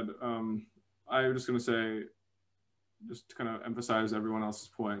 no, go ahead. I was just going to say, just to kind of emphasize everyone else's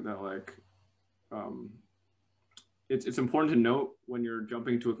point that like, it's important to note when you're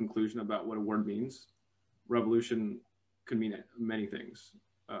jumping to a conclusion about what a word means. Revolution can mean many things.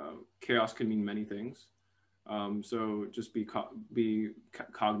 Chaos can mean many things. So just be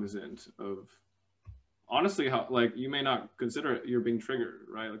cognizant of, honestly, how like you may not consider it, you're being triggered,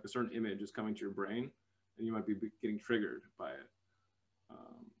 right? Like a certain image is coming to your brain and you might be getting triggered by it.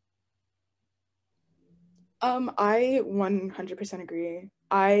 I 100% agree.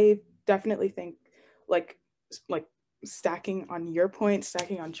 I definitely think like stacking on your point,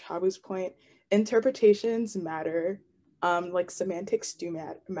 stacking on Chabu's point, interpretations matter. Like semantics do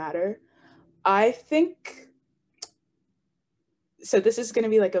matter. I think, so this is going to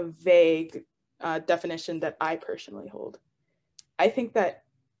be like a vague definition that I personally hold. I think that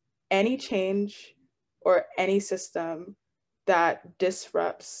any change or any system that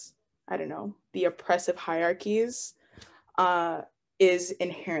disrupts, I don't know, the oppressive hierarchies is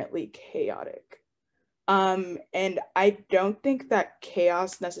inherently chaotic. And I don't think that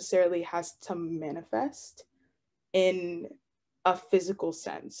chaos necessarily has to manifest in a physical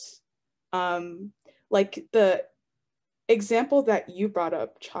sense. Like the example that you brought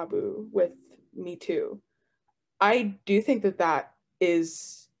up, Chabu, with Me Too, I do think that that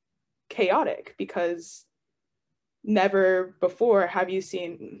is chaotic because never before have you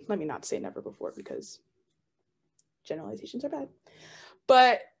seen, let me not say never before because generalizations are bad,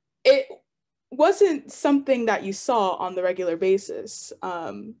 but it wasn't something that you saw on the regular basis.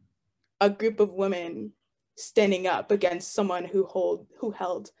 A group of women standing up against someone who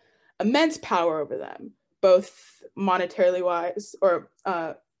held immense power over them, both monetarily wise or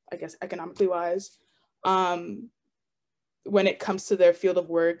I guess economically wise, when it comes to their field of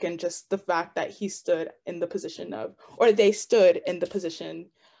work, and just the fact that he stood in the position of, or they stood in the position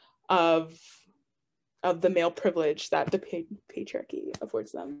of the male privilege that the patriarchy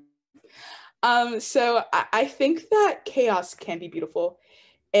affords them. So I think that chaos can be beautiful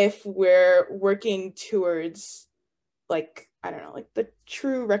if we're working towards, like, I don't know, like the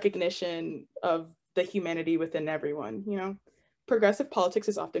true recognition of the humanity within everyone, you know? Progressive politics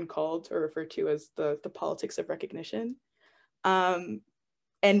is often called or referred to as the politics of recognition. And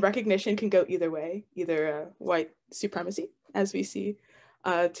recognition can go either way, either white supremacy, as we see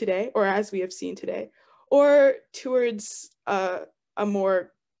today, or as we have seen today, or towards a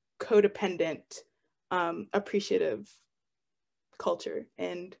more codependent appreciative culture.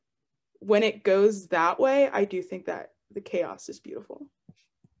 And when it goes that way, I do think that the chaos is beautiful.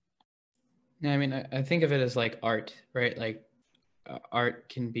 Yeah, I mean, I think of it as like art, right? Like art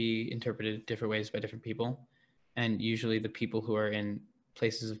can be interpreted different ways by different people. And usually the people who are in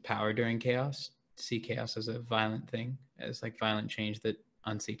places of power during chaos see chaos as a violent thing, as like violent change that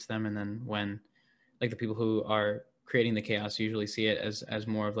unseats them. And then when like the people who are creating the chaos usually see it as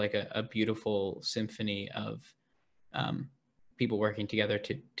more of like a beautiful symphony of people working together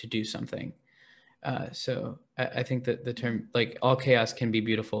to do something. So I think that the term, like, all chaos can be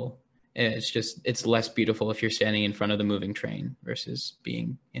beautiful. It's just, it's less beautiful if you're standing in front of the moving train versus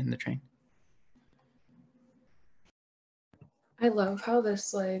being in the train. I love how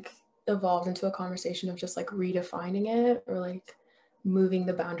this like evolved into a conversation of just like redefining it or like moving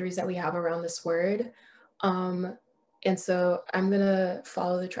the boundaries that we have around this word. And so I'm gonna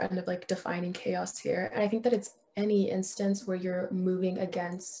follow the trend of like defining chaos here. And I think that it's any instance where you're moving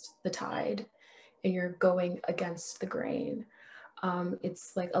against the tide and you're going against the grain.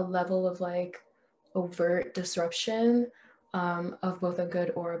 It's like a level of like overt disruption of both a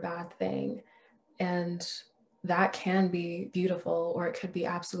good or a bad thing. And that can be beautiful or it could be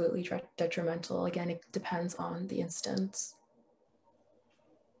absolutely detrimental. Again, it depends on the instance.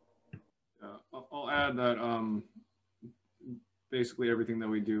 I'll add that basically everything that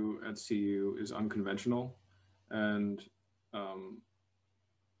we do at CU is unconventional, and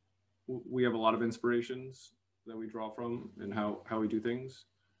we have a lot of inspirations that we draw from in how we do things.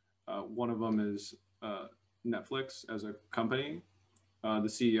 One of them is Netflix as a company. The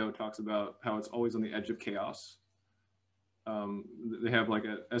CEO talks about how it's always on the edge of chaos. They have like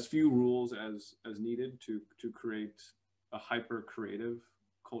as few rules as needed to create a hyper creative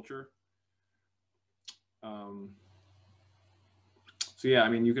culture. So yeah, I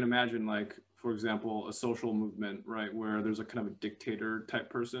mean, you can imagine like, for example, a social movement, right, where there's a kind of a dictator type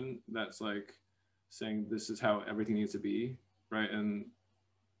person that's like saying this is how everything needs to be, right? And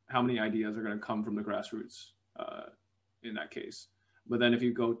how many ideas are going to come from the grassroots in that case? But then if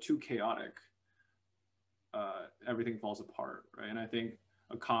you go too chaotic, everything falls apart, right? And I think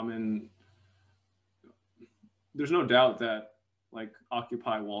there's no doubt that like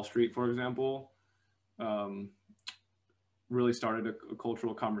Occupy Wall Street, for example, really started a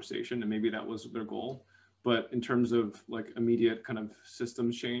cultural conversation, and maybe that was their goal. But in terms of like immediate kind of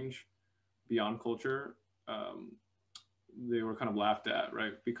systems change beyond culture, they were kind of laughed at,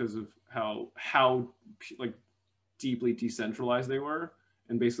 right? Because of how like deeply decentralized they were,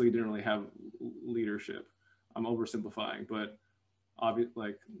 and basically didn't really have leadership. I'm oversimplifying, but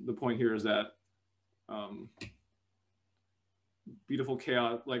like the point here is that beautiful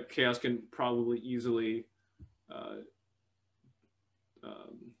chaos, like chaos can probably easily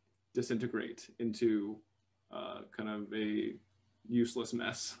disintegrate into kind of a useless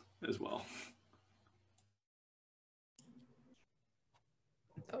mess as well.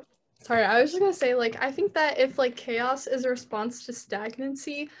 Sorry, I was just gonna say, like, I think that if like chaos is a response to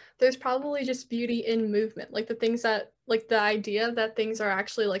stagnancy, there's probably just beauty in movement, like the things that, like the idea that things are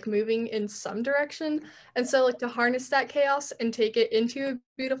actually like moving in some direction. And so like to harness that chaos and take it into a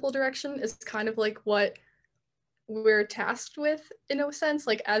beautiful direction is kind of like what we're tasked with in a sense,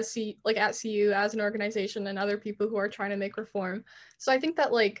 like at CU as an organization and other people who are trying to make reform. So I think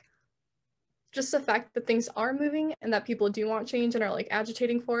that like just the fact that things are moving and that people do want change and are like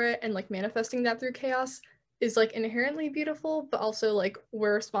agitating for it and like manifesting that through chaos is like inherently beautiful, but also like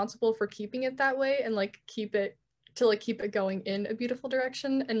we're responsible for keeping it that way and like keep it going in a beautiful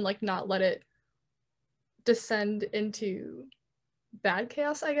direction and like not let it descend into bad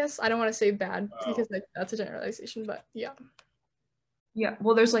chaos, I guess. I don't want to say bad because like that's a generalization, but yeah. Yeah,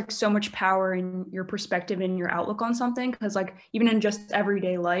 well, there's like so much power in your perspective and your outlook on something, because like even in just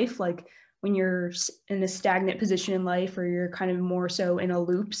everyday life, like when you're in a stagnant position in life or you're kind of more so in a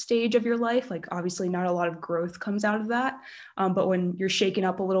loop stage of your life, like obviously not a lot of growth comes out of that. But when you're shaken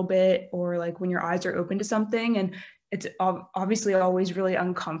up a little bit, or like when your eyes are open to something, and it's obviously always really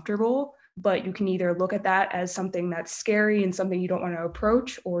uncomfortable, but you can either look at that as something that's scary and something you don't want to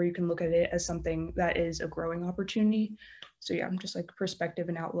approach, or you can look at it as something that is a growing opportunity. So yeah, I'm just like perspective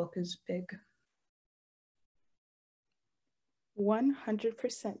and outlook is big.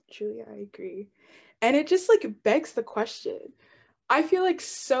 100%, Julia, I agree. And it just like begs the question. I feel like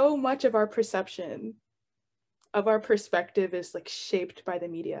so much of our perception of our perspective is like shaped by the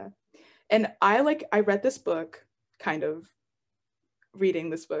media. And I read this book, kind of reading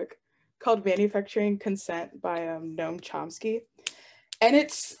this book, called Manufacturing Consent by Noam Chomsky. And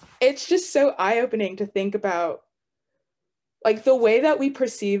it's just so eye-opening to think about like the way that we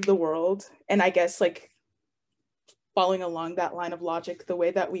perceive the world And I guess like following along that line of logic, the way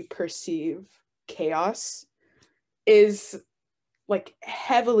that we perceive chaos is like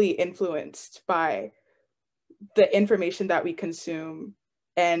heavily influenced by the information that we consume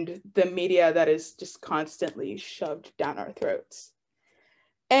and the media that is just constantly shoved down our throats.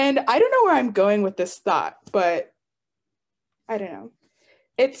 And I don't know where I'm going with this thought, but I don't know.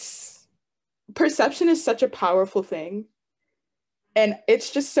 Perception is such a powerful thing. And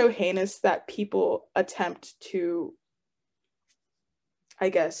it's just so heinous that people attempt to, I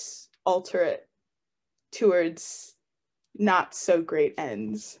guess, alter it towards not so great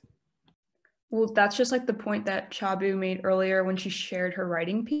ends. Well, that's just like the point that Chabu made earlier when she shared her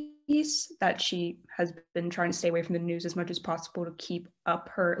writing piece, that she has been trying to stay away from the news as much as possible to keep up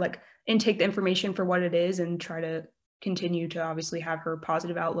her, like, and take the information for what it is and try to continue to obviously have her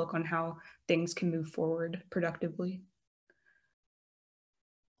positive outlook on how things can move forward productively.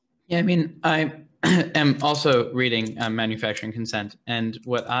 Yeah, I mean, I am also reading Manufacturing Consent, and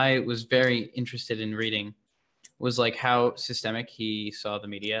what I was very interested in reading was like how systemic he saw the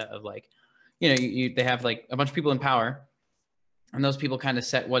media of, like, you know, they have like a bunch of people in power, and those people kind of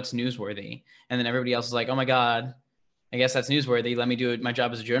set what's newsworthy, and then everybody else is like, oh my God, I guess that's newsworthy. Let me do my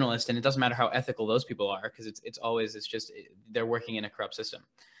job as a journalist. And it doesn't matter how ethical those people are, because it's just they're working in a corrupt system.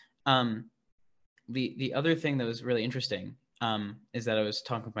 The other thing that was really interesting is that I was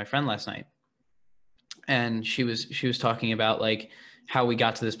talking with my friend last night, and she was talking about like how we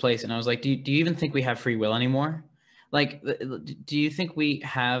got to this place, and I was like, do you even think we have free will anymore? Like, do you think we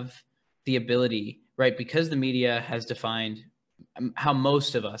have the ability, right? Because the media has defined how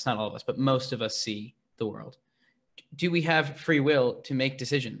most of us, not all of us, but most of us see the world. Do we have free will to make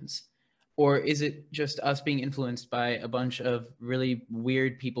decisions? Or is it just us being influenced by a bunch of really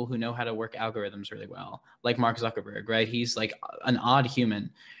weird people who know how to work algorithms really well? Like Mark Zuckerberg, right? He's like an odd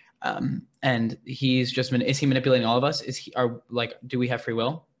human. And he's just, is he manipulating all of us? Do we have free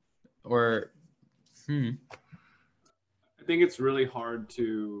will? Or, I think it's really hard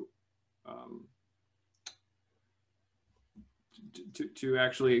to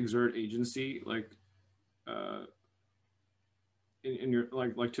actually exert agency, like in your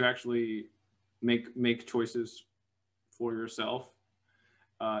like to actually make choices for yourself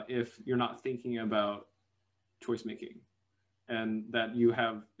if you're not thinking about choice making, and that you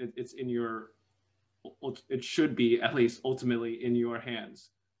have it's in your, it should be at least ultimately in your hands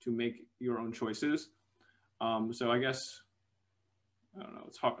to make your own choices. So I guess, I don't know,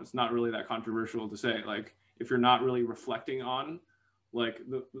 it's hard, it's not really that controversial to say, like, if you're not really reflecting on like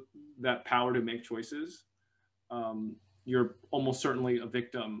that power to make choices, you're almost certainly a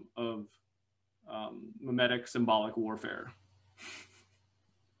victim of mimetic symbolic warfare.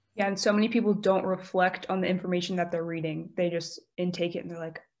 Yeah, and so many people don't reflect on the information that they're reading. They just intake it and they're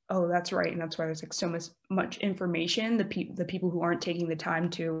like, oh, that's right. And that's why there's like so much information. The people who aren't taking the time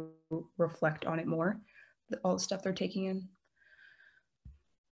to reflect on it more, all the stuff they're taking in.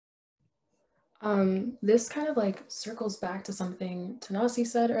 This kind of like circles back to something Thanasi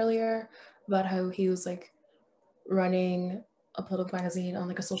said earlier about how he was like running a political magazine on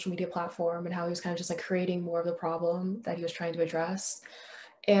like a social media platform, and how he was kind of just like creating more of the problem that he was trying to address.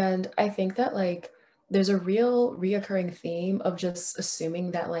 And I think that like there's a real reoccurring theme of just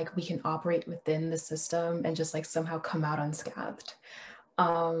assuming that like we can operate within the system and just like somehow come out unscathed.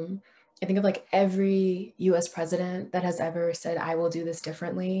 I think of like every US president that has ever said, I will do this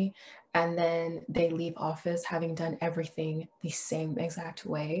differently, and then they leave office having done everything the same exact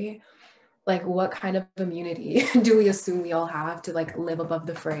way. Like, what kind of immunity do we assume we all have to like live above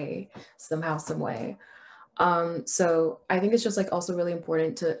the fray somehow, some way? So I think it's just like also really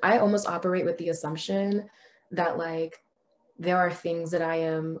important to, I almost operate with the assumption that like there are things that I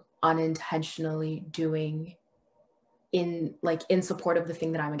am unintentionally doing in support of the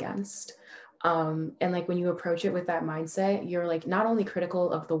thing that I'm against. And like when you approach it with that mindset, you're like not only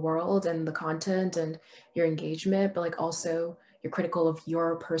critical of the world and the content and your engagement, but like also you're critical of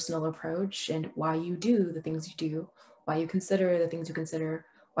your personal approach and why you do the things you do, why you consider the things you consider,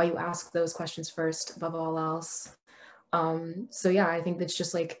 why you ask those questions first above all else. So yeah, I think that's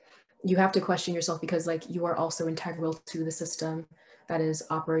just like, you have to question yourself because like you are also integral to the system that is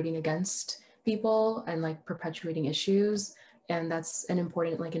operating against people and like perpetuating issues. And that's an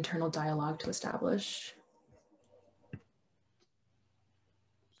important like internal dialogue to establish.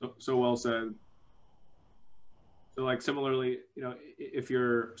 So well said. So like similarly, you know, if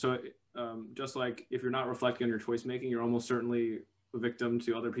you're, just like if you're not reflecting on your choice making, you're almost certainly a victim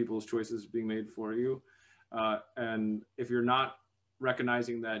to other people's choices being made for you. And if you're not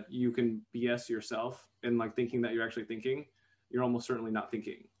recognizing that you can BS yourself and like thinking that you're actually thinking, you're almost certainly not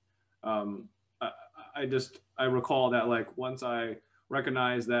thinking. I, I recall that like once I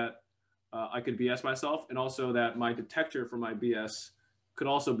recognized that I could BS myself, and also that my detector for my BS could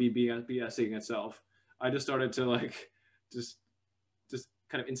also be BSing itself, I just started to like just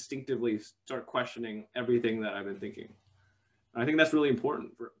kind of instinctively start questioning everything that I've been thinking. And I think that's really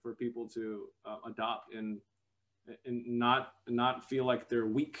important for people to adopt and not feel like they're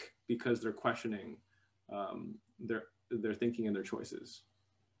weak because they're questioning their thinking and their choices.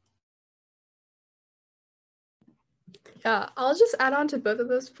 Yeah, I'll just add on to both of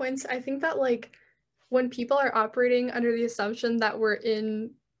those points. I think that like when people are operating under the assumption that we're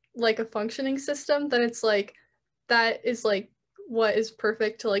in like a functioning system, then it's like that is like what is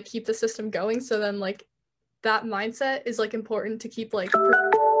perfect to like keep the system going. So then like that mindset is like important to keep like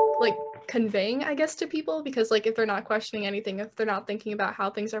conveying, I guess, to people, because like if they're not questioning anything, if they're not thinking about how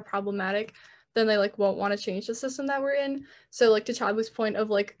things are problematic, then they like won't want to change the system that we're in. So like to Chabu's point of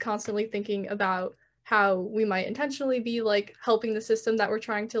like constantly thinking about how we might intentionally be like helping the system that we're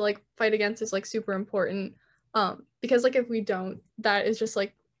trying to like fight against is like super important, because like if we don't, that is just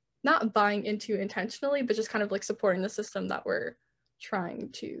like not buying into intentionally, but just kind of like supporting the system that we're trying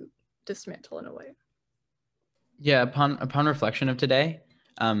to dismantle in a way. Yeah, upon reflection of today,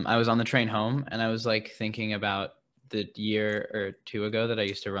 I was on the train home and I was like thinking about the year or two ago that I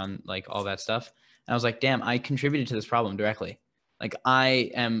used to run like all that stuff. And I was like, damn, I contributed to this problem directly. Like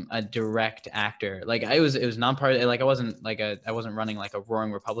I am a direct actor. Like it was non-part, like I wasn't running like a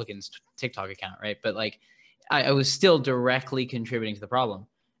Roaring Republicans TikTok account, right? But like I was still directly contributing to the problem.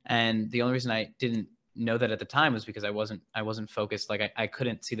 And the only reason I didn't know that at the time was because I wasn't focused. Like I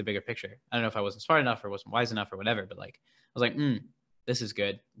couldn't see the bigger picture. I don't know if I wasn't smart enough or wasn't wise enough or whatever, but like I was like, this is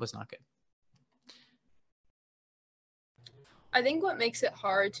good, was not good. I think what makes it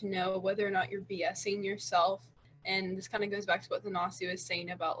hard to know whether or not you're BSing yourself, and this kind of goes back to what Thanasi was saying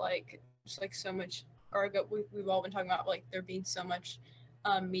about like just like so much, or we've all been talking about like there being so much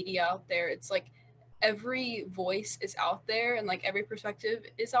media out there. It's like every voice is out there and like every perspective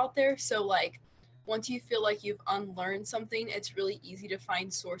is out there. So like once you feel like you've unlearned something, it's really easy to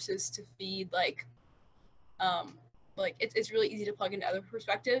find sources to feed like it's really easy to plug into other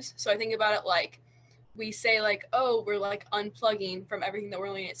perspectives. So I think about it like we say like, oh, we're like unplugging from everything that we're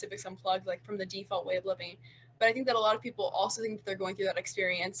learning at Civics Unplugged, like from the default way of living. But I think that a lot of people also think that they're going through that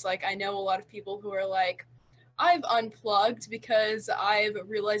experience. Like I know a lot of people who are like, I've unplugged because I've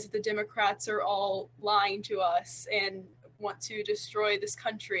realized that the Democrats are all lying to us and want to destroy this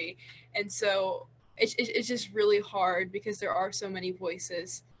country. And so it's just really hard because there are so many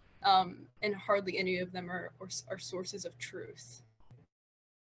voices, and hardly any of them are sources of truth.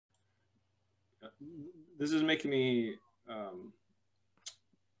 This is making me, I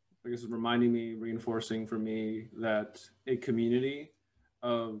guess, reminding me, reinforcing for me that a community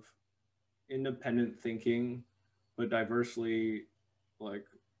of independent thinking, but diversely like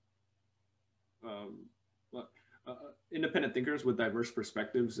independent thinkers with diverse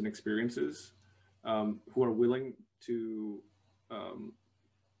perspectives and experiences, who are willing to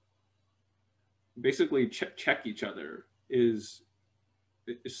basically check each other is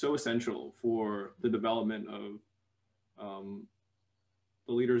so essential for the development of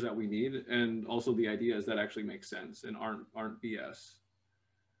the leaders that we need, and also the ideas that actually make sense and aren't BS.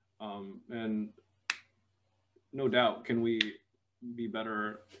 And no doubt, can we be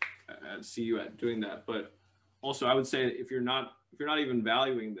better at CU at doing that? But also, I would say if you're not even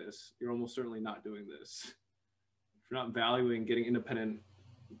valuing this, you're almost certainly not doing this. If you're not valuing getting independent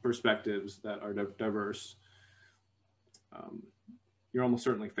perspectives that are diverse, you're almost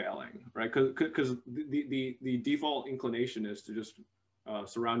certainly failing, right? Because the default inclination is to just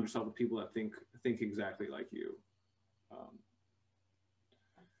surround yourself with people that think exactly like you.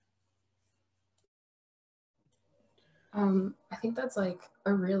 I think that's like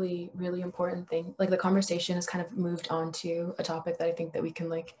a really, really important thing. Like the conversation has kind of moved on to a topic that I think that we can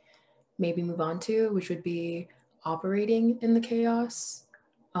like maybe move on to, which would be operating in the chaos.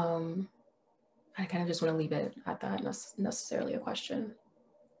 I kind of just want to leave it at that, not necessarily a question.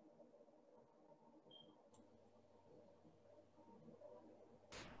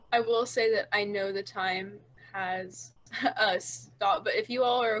 I will say that I know the time has stopped, but if you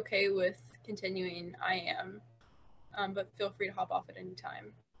all are okay with continuing, I am. But feel free to hop off at any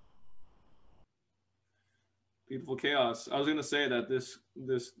time. Beautiful chaos. I was going to say that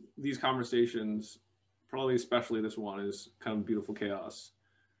these conversations, probably especially this one, is kind of beautiful chaos.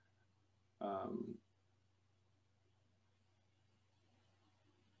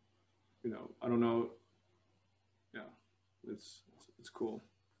 You know, I don't know. Yeah, it's cool.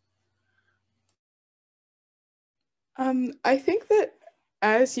 I think that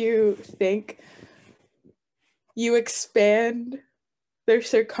as you think, you expand the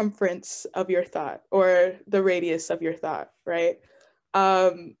circumference of your thought or the radius of your thought, right?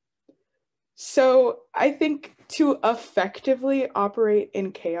 So I think to effectively operate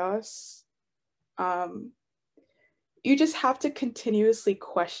in chaos, you just have to continuously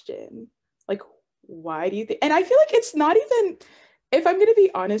question, like, why do you think? And I feel like it's not even, if I'm going to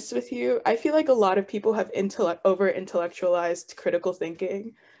be honest with you, I feel like a lot of people have over-intellectualized critical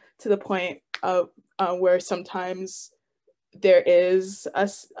thinking to the point of where sometimes there is a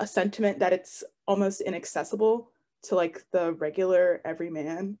sentiment that it's almost inaccessible to like the regular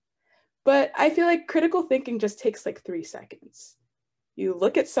everyman. But I feel like critical thinking just takes like 3 seconds. You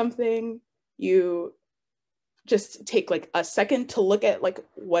look at something, you just take like a second to look at like,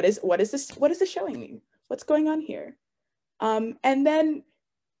 what is this showing me? What's going on here? And then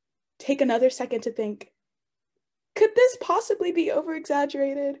take another second to think, could this possibly be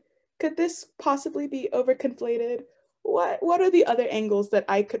over-exaggerated? Could this possibly be over-conflated? What are the other angles that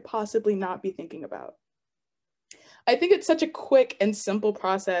I could possibly not be thinking about? I think it's such a quick and simple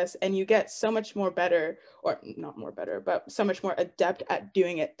process, and you get so much more better, or not more better, but so much more adept at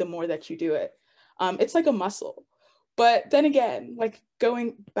doing it the more that you do it. It's like a muscle. But then again, like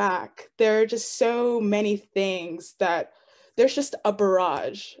going back, there are just so many things that there's just a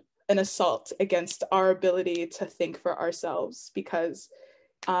barrage, an assault against our ability to think for ourselves, because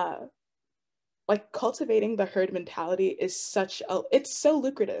like cultivating the herd mentality is it's so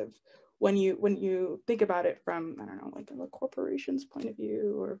lucrative when you think about it from, I don't know, like the corporation's point of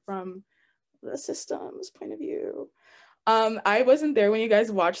view or from the system's point of view. I wasn't there when you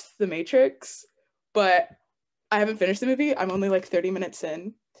guys watched The Matrix, but I haven't finished the movie. I'm only like 30 minutes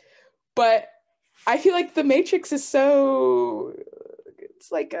in. But I feel like The Matrix is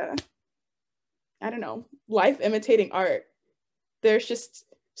it's like I don't know, life imitating art. There's just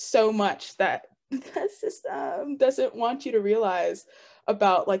so much that the system doesn't want you to realize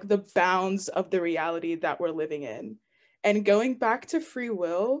about like the bounds of the reality that we're living in. And going back to free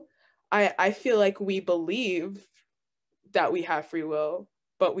will, I feel like we believe that we have free will,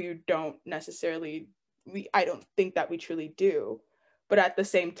 but we don't necessarily, I don't think that we truly do. But at the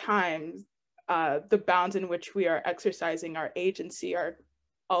same time, the bounds in which we are exercising our agency are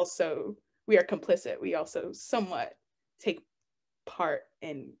also, we are complicit. We also somewhat take part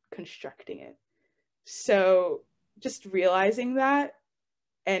in constructing it. So just realizing that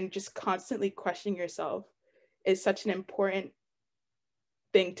and just constantly questioning yourself is such an important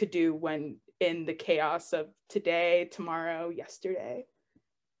thing to do when in the chaos of today, tomorrow, yesterday.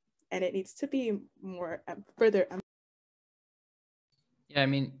 And it needs to be more further. Yeah, I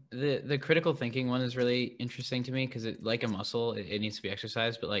mean, the critical thinking one is really interesting to me because it, like a muscle, it needs to be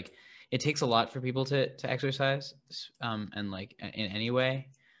exercised, but like it takes a lot for people to exercise, and like in any way.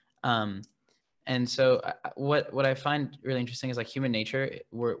 And so what I find really interesting is like human nature,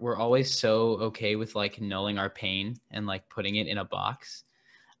 we're always so okay with like nulling our pain and like putting it in a box,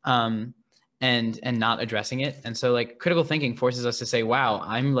 and not addressing it. And so like critical thinking forces us to say, wow,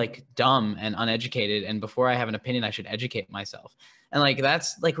 I'm like dumb and uneducated, and before I have an opinion, I should educate myself. And like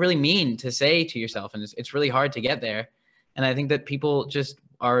that's like really mean to say to yourself, and it's really hard to get there. And I think that people just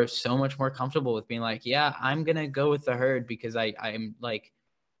are so much more comfortable with being like, yeah, I'm gonna go with the herd because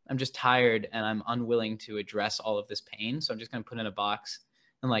I'm just tired and I'm unwilling to address all of this pain. So I'm just going to put it in a box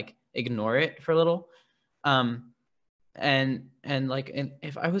and like ignore it for a little. And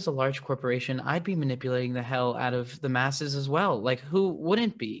if I was a large corporation, I'd be manipulating the hell out of the masses as well. Like who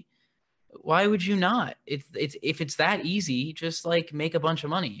wouldn't be? Why would you not? If it's that easy, just like make a bunch of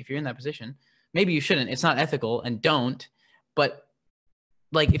money. If you're in that position, maybe you shouldn't. It's not ethical and don't, but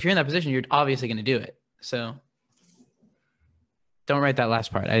like if you're in that position, you're obviously going to do it. So don't write that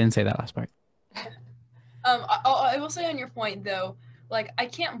last part. I didn't say that last part. I will say on your point though, like I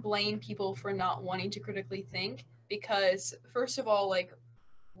can't blame people for not wanting to critically think because first of all, like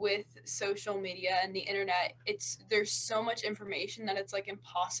with social media and the internet, there's so much information that it's like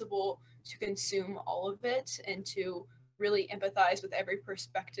impossible to consume all of it and to really empathize with every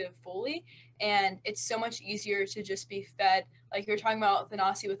perspective fully. And it's so much easier to just be fed, like you're talking about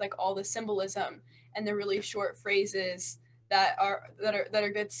Thanasi, with like all the symbolism and the really short phrases that are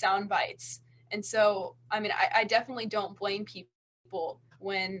good sound bites. And so, I mean, I definitely don't blame people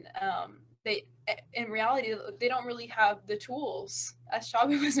when they, in reality, they don't really have the tools, as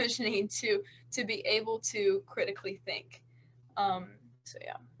Chabu was mentioning, to be able to critically think. So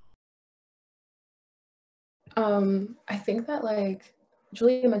yeah. I think that like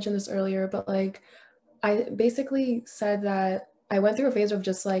Julia mentioned this earlier, but like I basically said that I went through a phase of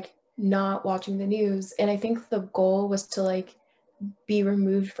just like not watching the news, and I think the goal was to like be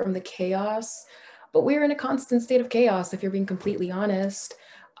removed from the chaos, but we're in a constant state of chaos, if you're being completely honest.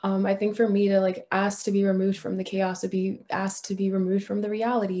 I think for me to like ask to be removed from the chaos would be asked to be removed from the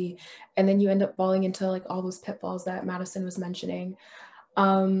reality. And then you end up falling into like all those pitfalls that Madison was mentioning.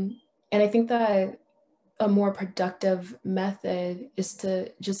 And I think that a more productive method is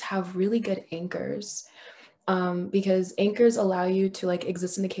to just have really good anchors, because anchors allow you to like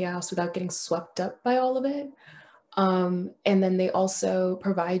exist in the chaos without getting swept up by all of it. And then they also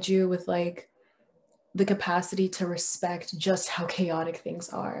provide you with like the capacity to respect just how chaotic things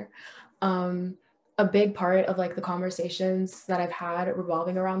are. A big part of like the conversations that I've had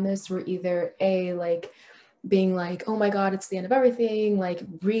revolving around this were either like being like, oh my God, it's the end of everything, like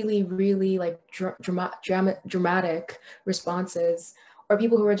really, really like dramatic responses, or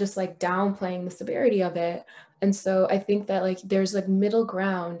people who are just like downplaying the severity of it. And so I think that like there's like middle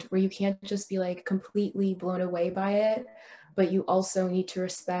ground where you can't just be like completely blown away by it, but you also need to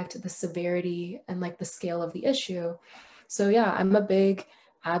respect the severity and like the scale of the issue. So yeah, I'm a big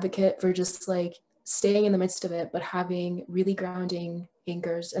advocate for just like staying in the midst of it, but having really grounding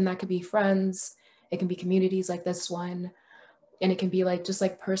anchors. And that could be friends, it can be communities like this one, and it can be like just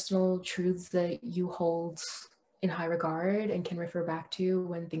like personal truths that you hold in high regard and can refer back to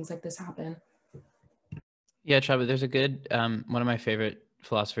when things like this happen. Yeah, Chabu, there's a good, one of my favorite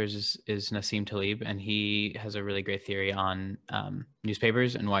philosophers is Nassim Taleb, and he has a really great theory on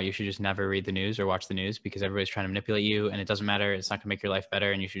newspapers and why you should just never read the news or watch the news, because everybody's trying to manipulate you and it doesn't matter. It's not gonna make your life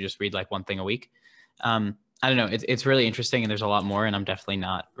better, and you should just read like one thing a week. I don't know, it's really interesting, and there's a lot more, and I'm definitely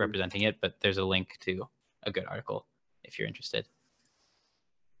not representing it, but there's a link to a good article if you're interested.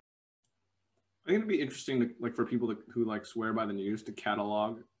 I think it'd be interesting to like for people who like swear by the news to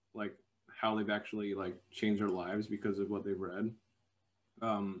catalog like how they've actually like changed their lives because of what they've read.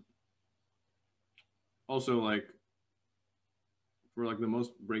 Also, like for like the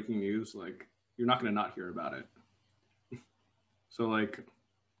most breaking news, like you're not gonna not hear about it. So like,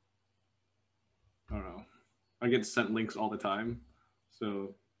 I don't know. I get sent links all the time.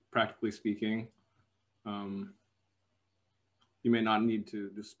 So practically speaking, you may not need to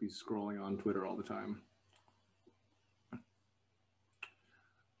just be scrolling on Twitter all the time.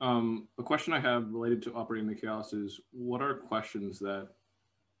 A question I have related to operating the chaos is, what are questions that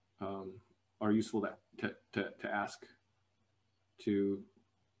are useful to ask to,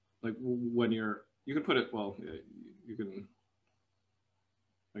 like when you can put it, well, you can,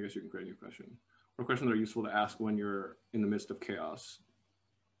 I guess you can create a new question. What questions are useful to ask when you're in the midst of chaos?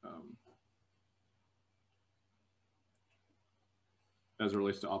 As it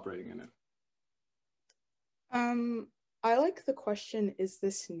relates to operating in it. I like the question, is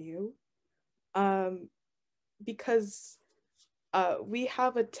this new? Because we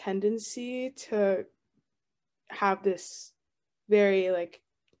have a tendency to have this very like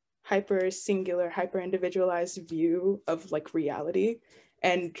hyper singular, hyper individualized view of like reality.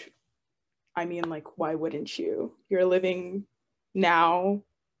 And I mean, like, why wouldn't you? You're living now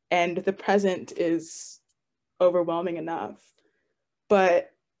and the present is overwhelming enough.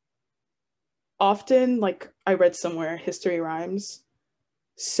 But often, like I read somewhere, history rhymes.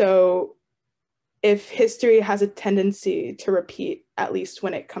 So if history has a tendency to repeat, at least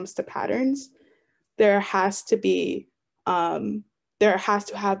when it comes to patterns, there has to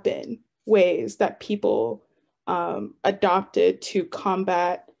have been ways that people adopted to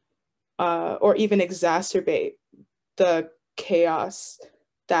combat or even exacerbate the chaos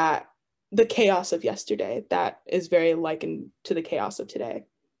of yesterday that is very likened to the chaos of today.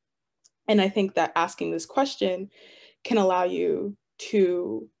 And I think that asking this question can allow you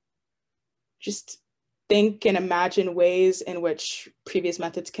to just think and imagine ways in which previous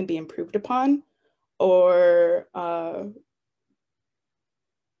methods can be improved upon, or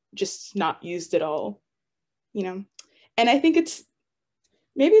just not used at all, you know? And I think it's,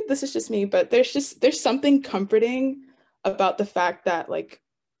 maybe this is just me, but there's something comforting about the fact that like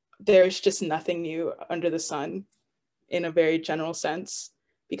there's just nothing new under the sun in a very general sense,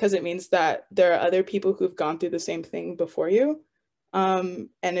 because it means that there are other people who've gone through the same thing before you. And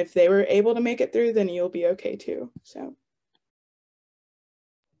if they were able to make it through, then you'll be okay too, so.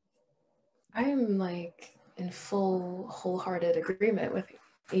 I'm like in full wholehearted agreement with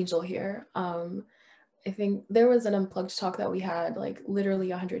Angel here. I think there was an Unplugged talk that we had like literally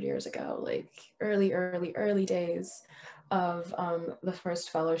 100 years ago, like early days of the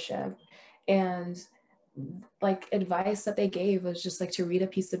first fellowship. And like advice that they gave was just like to read a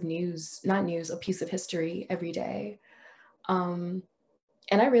piece of a piece of history every day. And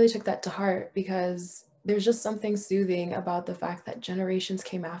I really took that to heart, because there's just something soothing about the fact that generations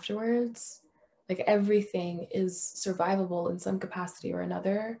came afterwards, like everything is survivable in some capacity or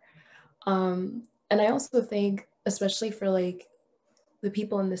another. And I also think, especially for like the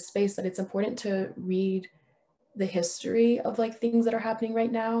people in this space, that it's important to read the history of like things that are happening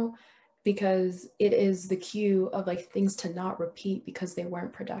right now, because it is the cue of like things to not repeat because they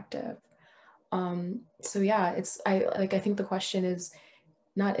weren't productive. So yeah, I think the question is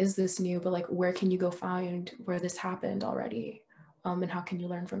not, is this new, but like, where can you go find where this happened already? And how can you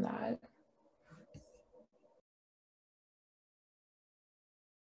learn from that?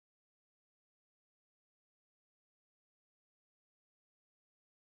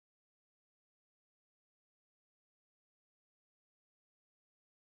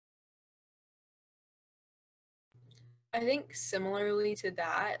 I think similarly to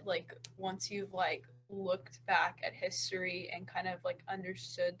that, like once you've like looked back at history and kind of like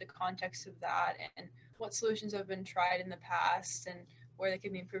understood the context of that and what solutions have been tried in the past and where they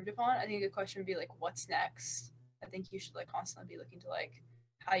can be improved upon, I think the question would be like, what's next? I think you should like constantly be looking to like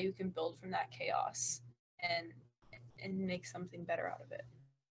how you can build from that chaos and make something better out of it.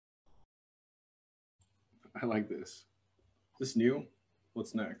 I like this. Is this new?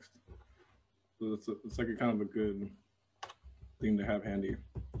 What's next? So it's like a kind of a good thing to have handy.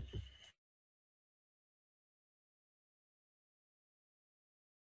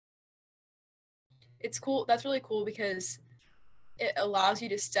 It's cool. That's really cool because it allows you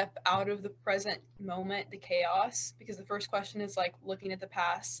to step out of the present moment, the chaos, because the first question is like looking at the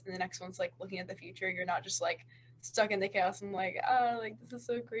past and the next one's like looking at the future. You're not just like stuck in the chaos and like, like this is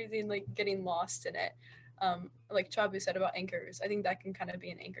so crazy and like getting lost in it. Like Chabu said about anchors, I think that can kind of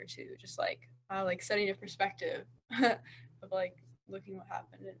be an anchor too, just like setting a perspective of like looking what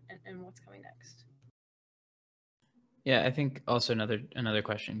happened and what's coming next. Yeah, I think also another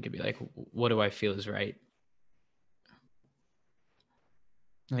question could be like, what do I feel is right?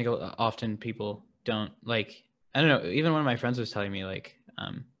 I think often people don't like, I don't know, even one of my friends was telling me like,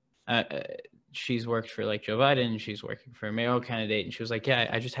 she's worked for like Joe Biden, she's working for a mayoral candidate, and she was like, yeah,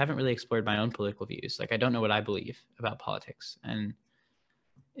 I just haven't really explored my own political views. Like, I don't know what I believe about politics. And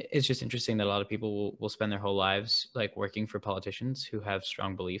it's just interesting that a lot of people will spend their whole lives like working for politicians who have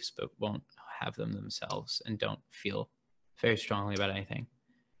strong beliefs, but won't have them themselves and don't feel very strongly about anything.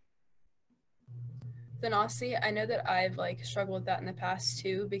 Thanasi, I know that I've like struggled with that in the past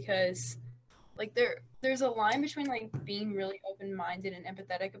too, because like there's a line between like being really open-minded and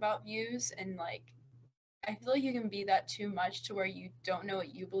empathetic about views, and like I feel like you can be that too much to where you don't know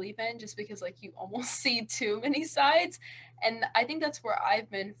what you believe in just because like you almost see too many sides. And I think that's where I've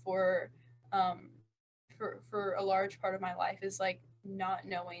been for a large part of my life, is like not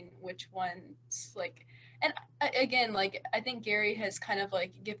knowing which ones like. And again, like I think Gary has kind of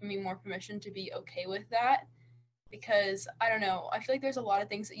like given me more permission to be okay with that, because I don't know, I feel like there's a lot of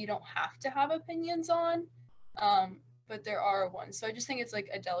things that you don't have to have opinions on, but there are ones. So I just think it's like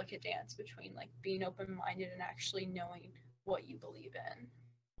a delicate dance between like being open-minded and actually knowing what you believe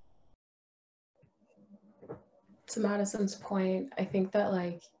in. To Madison's point, I think that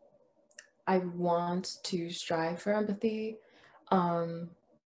like I want to strive for empathy, but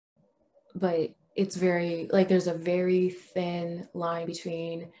it's very like there's a very thin line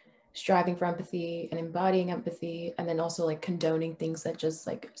between striving for empathy and embodying empathy, and then also like condoning things that just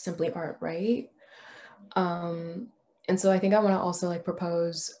like simply aren't right. And so I think I want to also like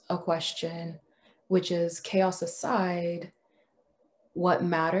propose a question, which is, chaos aside, what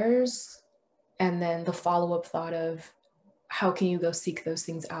matters? And then the follow-up thought of, how can you go seek those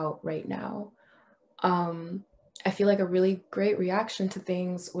things out right now? I feel like a really great reaction to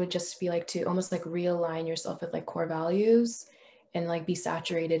things would just be like to almost like realign yourself with like core values and like be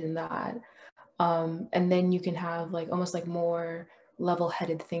saturated in that. And then you can have like almost like more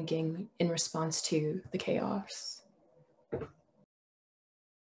level-headed thinking in response to the chaos.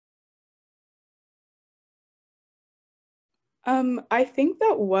 I think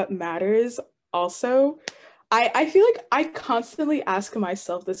that what matters also, I feel like I constantly ask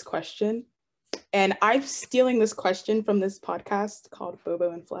myself this question, and I'm stealing this question from this podcast called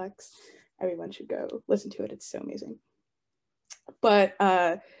Bobo and Flex. Everyone should go listen to it. It's so amazing. But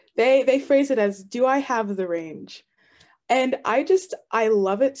they phrase it as, do I have the range? And I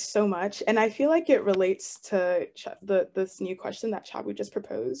love it so much. And I feel like it relates to this new question that Chabu just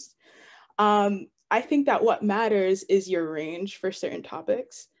proposed. I think that what matters is your range for certain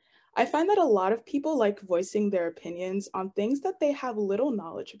topics. I find that a lot of people like voicing their opinions on things that they have little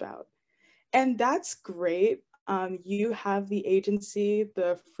knowledge about. And that's great. You have the agency,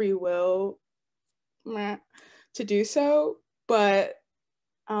 the free will to do so, but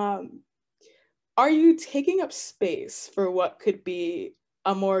are you taking up space for what could be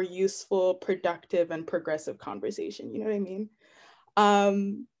a more useful, productive, and progressive conversation. You know what I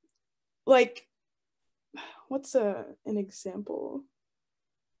mean? Like, what's an example?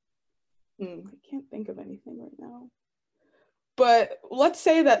 I can't think of anything right now. But let's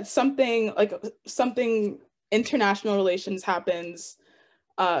say that something international relations happens,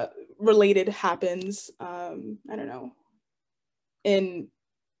 related happens, I don't know, in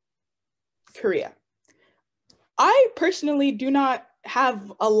Korea. I personally do not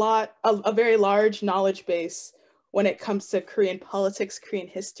have a very large knowledge base when it comes to Korean politics, Korean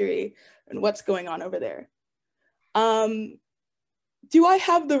history, and what's going on over there. Do I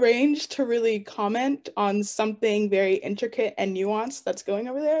have the range to really comment on something very intricate and nuanced that's going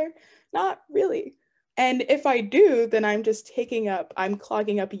over there? Not really. And if I do, then I'm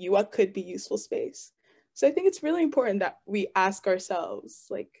clogging up what could be useful space. So I think it's really important that we ask ourselves,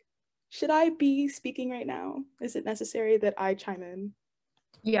 like, should I be speaking right now? Is it necessary that I chime in?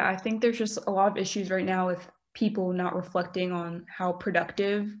 Yeah, I think there's just a lot of issues right now with people not reflecting on how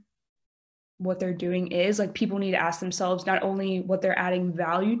productive what they're doing is. Like, people need to ask themselves not only what they're adding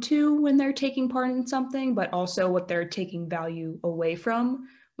value to when they're taking part in something, but also what they're taking value away from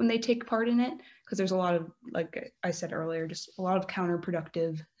when they take part in it. Because there's a lot of, like I said earlier, just a lot of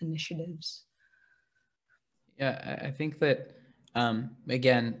counterproductive initiatives. Yeah, I think that,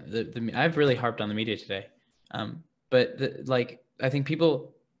 again, I've really harped on the media today. But I think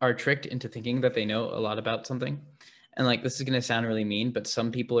people are tricked into thinking that they know a lot about something. And like, this is going to sound really mean, but some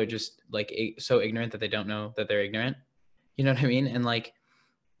people are just like so ignorant that they don't know that they're ignorant. You know what I mean? And like,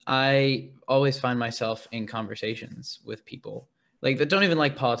 I always find myself in conversations with people like that don't even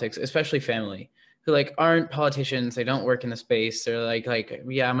like politics, especially family, who like aren't politicians. They don't work in the space. They're like,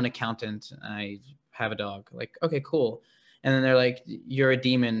 yeah, I'm an accountant. I have a dog. Like, okay, cool. And then they're like, you're a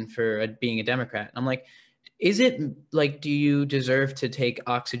demon for being a Democrat. And I'm like, is it like, do you deserve to take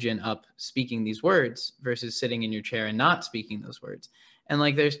oxygen up speaking these words versus sitting in your chair and not speaking those words? And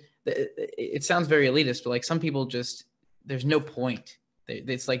like, it sounds very elitist, but like some people just, there's no point.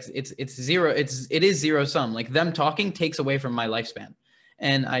 It's like, it's zero. It is zero sum. Like, them talking takes away from my lifespan.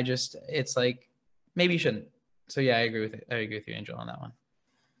 And it's like, maybe you shouldn't. So yeah, I agree with it. I agree with you, Angel, on that one.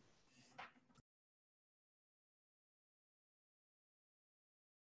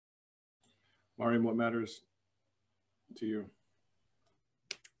 Maryam, what matters to you?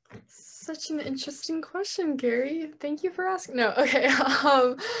 Such an interesting question, Gary. Thank you for asking. No, okay.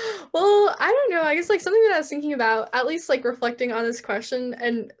 Well, I don't know. I guess like something that I was thinking about, at least like reflecting on this question,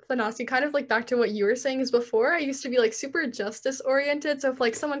 and Thanasi, kind of like back to what you were saying, is before I used to be like super justice oriented. So if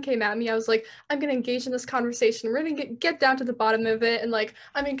like someone came at me, I was like, I'm gonna engage in this conversation. We're gonna get down to the bottom of it, and like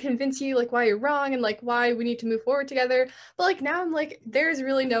I'm gonna convince you like why you're wrong and like why we need to move forward together. But like now I'm like, there's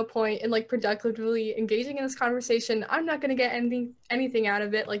really no point in like productively engaging in this conversation. I'm not gonna get anything out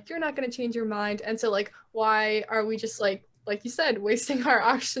of it. Like, you're not going to change your mind. And so like, why are we just like you said, wasting our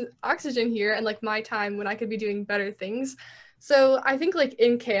oxygen here and like my time when I could be doing better things? So I think like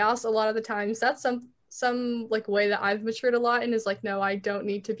in chaos, a lot of the times that's some like way that I've matured a lot and is like, no, I don't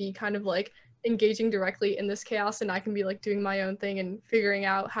need to be kind of like engaging directly in this chaos, and I can be like doing my own thing and figuring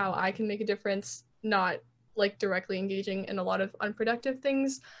out how I can make a difference, not like directly engaging in a lot of unproductive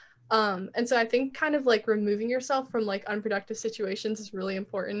things. And so I think kind of like removing yourself from like unproductive situations is really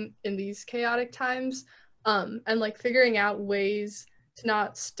important in these chaotic times. And like figuring out ways to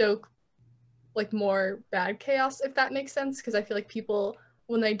not stoke like more bad chaos, if that makes sense. Because I feel like people,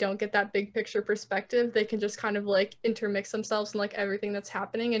 when they don't get that big picture perspective, they can just kind of like intermix themselves in like everything that's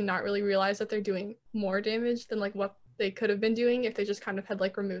happening and not really realize that they're doing more damage than like what they could have been doing if they just kind of had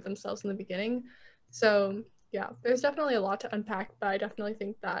like removed themselves in the beginning. So yeah, there's definitely a lot to unpack, but I definitely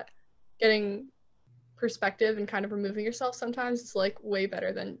think that getting perspective and kind of removing yourself sometimes is like way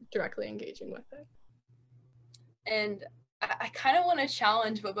better than directly engaging with it. And I kind of want to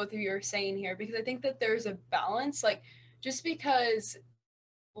challenge what both of you are saying here, because I think that there's a balance. Like, just because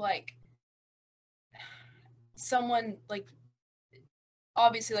like someone like,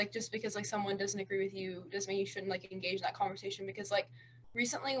 obviously like just because like someone doesn't agree with you doesn't mean you shouldn't like engage in that conversation. Because like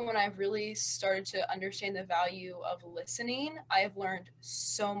recently, when I've really started to understand the value of listening, I have learned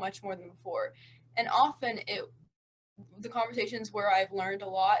so much more than before. And often the conversations where I've learned a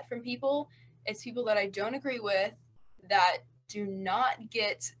lot from people, it's people that I don't agree with, that do not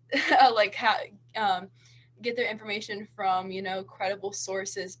get get their information from, credible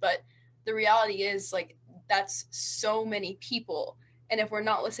sources. But the reality is like, that's so many people. And if we're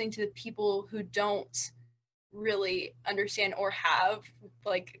not listening to the people who don't really understand or have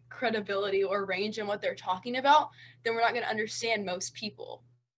like credibility or range in what they're talking about, then we're not going to understand most people.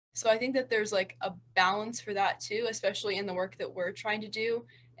 So I think that there's like a balance for that too, especially in the work that we're trying to do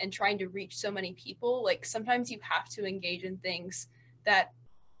and trying to reach so many people. Like sometimes you have to engage in things that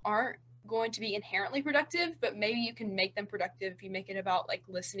aren't going to be inherently productive, but maybe you can make them productive if you make it about like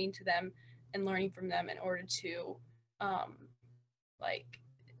listening to them and learning from them in order to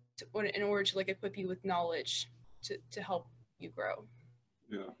in order to like equip you with knowledge to help you grow.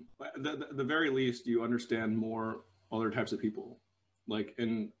 Yeah, at the very least, you understand more other types of people. Like,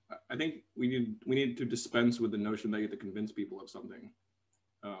 and I think we need to dispense with the notion that you have to convince people of something.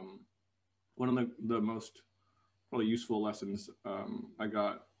 One of the most probably useful lessons I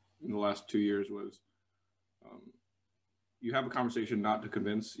got in the last 2 years was you have a conversation not to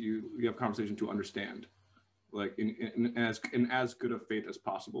convince, you have a conversation to understand, like in as good a faith as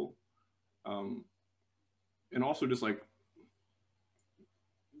possible. And also just like,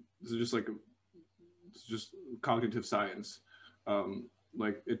 this is just cognitive science.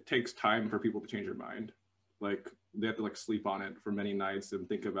 Like it takes time for people to change their mind. Like they have to like sleep on it for many nights and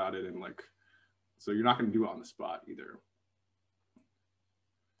think about it, and like, so you're not going to do it on the spot either.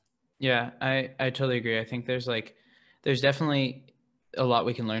 Yeah, I totally agree. I think there's definitely a lot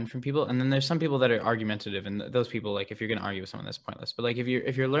we can learn from people, and then there's some people that are argumentative, and those people, like if you're going to argue with someone, that's pointless. But like if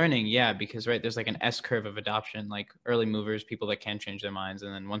you're learning, yeah, because right, there's like an S curve of adoption, like early movers, people that can change their minds,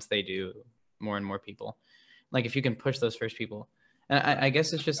 and then once they do, more and more people. Like if you can push those first people, and I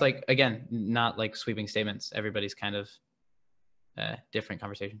guess it's just like, again, not like sweeping statements. Everybody's kind of different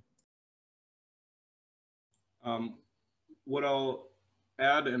conversation. What I'll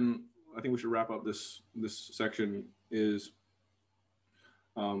add, and I think we should wrap up this section, is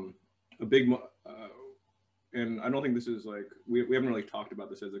a big, and I don't think this is like, we haven't really talked about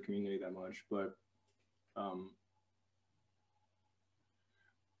this as a community that much, but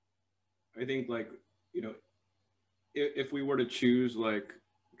I think like, you know, if we were to choose like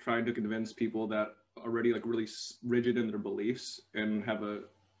trying to convince people that are already like really rigid in their beliefs and have a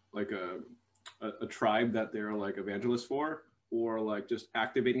tribe that they're like evangelists for, or like just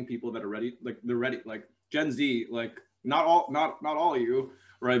activating people that are ready, like they're ready, like Gen Z, like not all of you,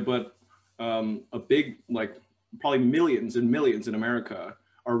 right? But a big, like probably millions and millions in America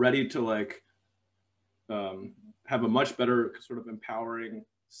are ready to like have a much better sort of empowering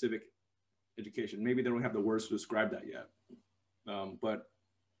civic education. Maybe they don't have the words to describe that yet, but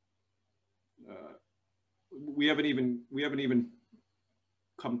we haven't even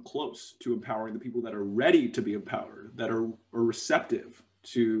come close to empowering the people that are ready to be empowered, that are receptive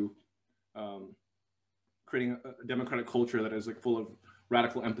to creating a democratic culture that is like full of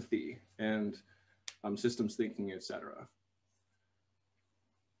radical empathy and systems thinking, etc.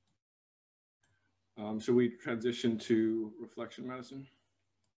 Should we transition to reflection, Madison?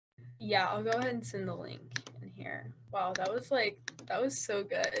 Yeah, I'll go ahead and send the link in here. Wow, that was so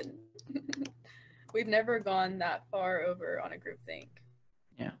good. We've never gone that far over on a groupthink.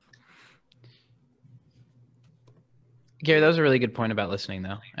 Yeah. Gary, that was a really good point about listening,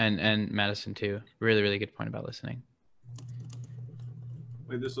 though, and Madison too. Really, really good point about listening.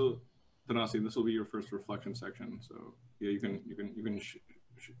 Wait, Thanasi, this will be your first reflection section. So yeah, you can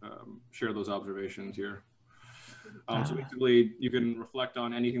share those observations here. So basically, you can reflect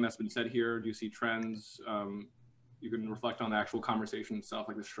on anything that's been said here. Do you see trends? You can reflect on the actual conversation itself,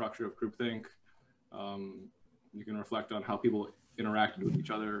 like the structure of groupthink. You can reflect on how people interacted with each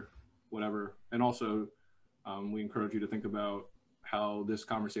other, whatever. And also, we encourage you to think about how this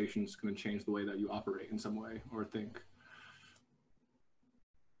conversation is going to change the way that you operate in some way or think.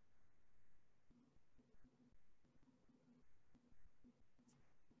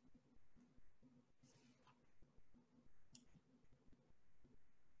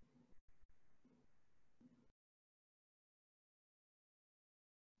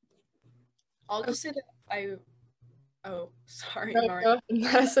 I'll just say that sorry, No, Maryam.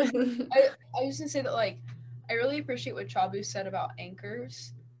 Madison. I was gonna say that like I really appreciate what Chabu said about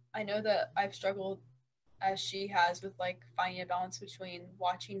anchors. I know that I've struggled, as she has, with like finding a balance between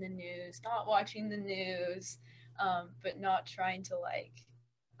watching the news, not watching the news, but not trying to like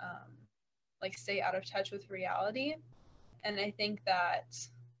stay out of touch with reality. And I think that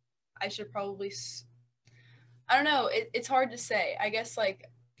I should probably, I don't know, it's hard to say. I guess like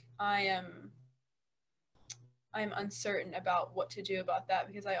I'm uncertain about what to do about that,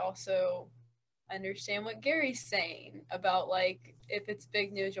 because I also understand what Gary's saying about like, if it's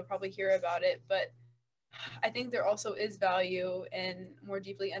big news, you'll probably hear about it. But I think there also is value in more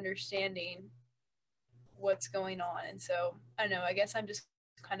deeply understanding what's going on. And so I don't know, I guess I'm just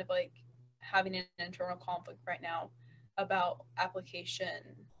kind of like having an internal conflict right now about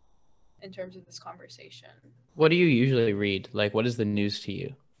application in terms of this conversation. What do you usually read? Like, what is the news to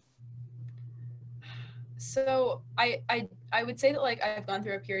you? So I would say that like I've gone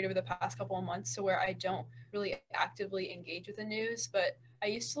through a period over the past couple of months to where I don't really actively engage with the news, but I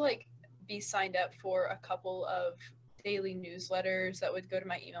used to like be signed up for a couple of daily newsletters that would go to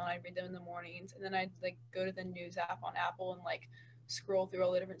my email, and I'd read them in the mornings, and then I'd like go to the news app on Apple and like scroll through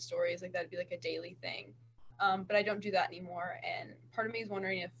all the different stories. Like that'd be like a daily thing. But I don't do that anymore, and part of me is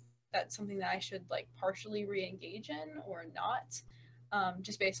wondering if that's something that I should like partially re-engage in or not,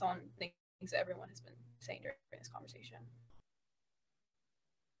 just based on things that everyone has been saying during this conversation.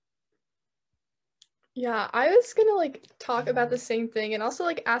 Yeah, I was gonna like talk about the same thing and also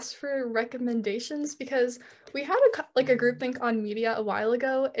like ask for recommendations, because we had a groupthink on media a while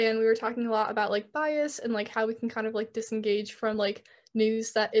ago, and we were talking a lot about like bias and like how we can kind of like disengage from like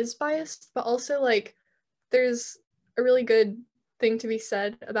news that is biased, but also like there's a really good thing to be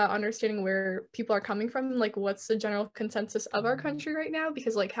said about understanding where people are coming from and like what's the general consensus of our country right now,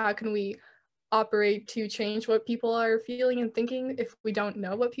 because like how can we operate to change what people are feeling and thinking if we don't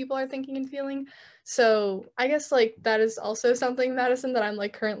know what people are thinking and feeling. So I guess like that is also something, Madison, that I'm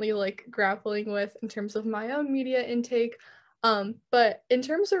like currently like grappling with in terms of my own media intake. But in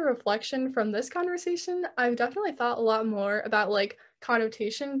terms of reflection from this conversation, I've definitely thought a lot more about like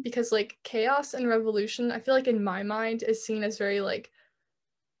connotation, because like chaos and revolution, I feel like in my mind is seen as very like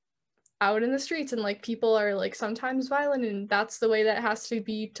out in the streets, and like people are like sometimes violent, and that's the way that it has to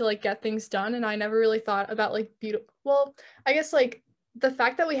be to like get things done. And I never really thought about like beautiful, well, I guess like the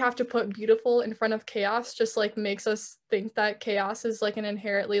fact that we have to put beautiful in front of chaos just like makes us think that chaos is like an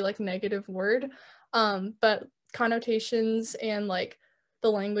inherently like negative word. But connotations and like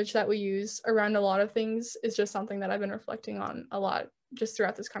the language that we use around a lot of things is just something that I've been reflecting on a lot just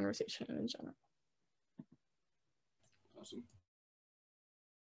throughout this conversation and in general. Awesome.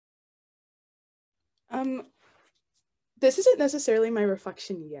 This isn't necessarily my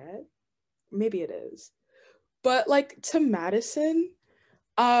reflection yet. Maybe it is. But like to Madison,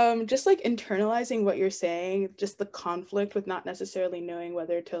 just like internalizing what you're saying, just the conflict with not necessarily knowing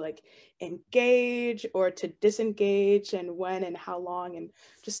whether to like engage or to disengage, and when and how long, and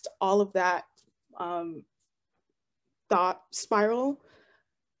just all of that thought spiral.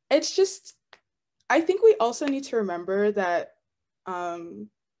 It's just, I think we also need to remember that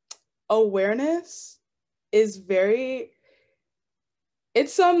awareness is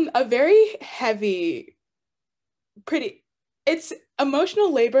it's a very heavy, it's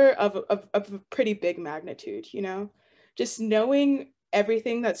emotional labor of a pretty big magnitude, you know? Just knowing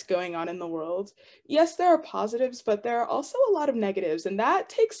everything that's going on in the world. Yes, there are positives, but there are also a lot of negatives, and that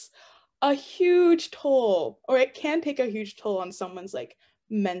takes a huge toll, or it can take a huge toll on someone's like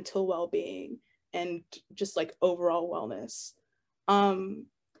mental well-being and just like overall wellness.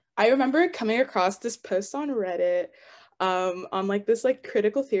 I remember coming across this post on Reddit on like this like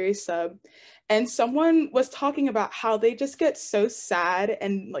critical theory sub, and someone was talking about how they just get so sad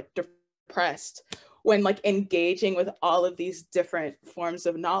and like depressed when like engaging with all of these different forms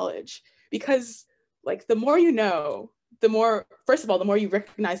of knowledge, because like the more you know, the more, first of all, the more you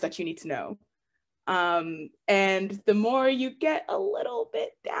recognize that you need to know, and the more you get a little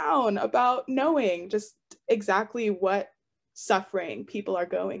bit down about knowing just exactly what suffering people are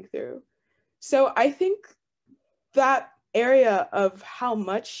going through. So I think that area of how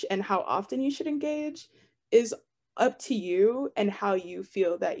much and how often you should engage is up to you, and how you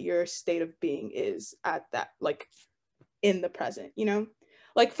feel that your state of being is at that, like in the present, you know?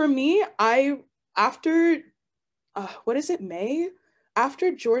 Like for me, after, what is it, May?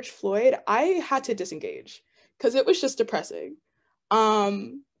 After George Floyd, I had to disengage because it was just depressing.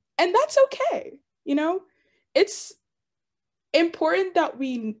 And that's okay, you know? It's important that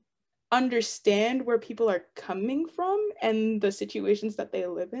we understand where people are coming from and the situations that they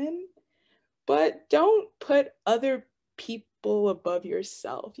live in, but don't put other people above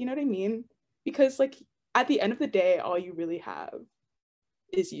yourself, you know what I mean? Because like at the end of the day, all you really have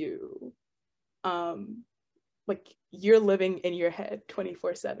is you. Like you're living in your head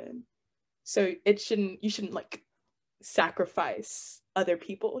 24/7. So you shouldn't like sacrifice other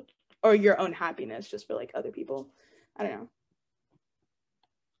people or your own happiness just for like other people. I don't know.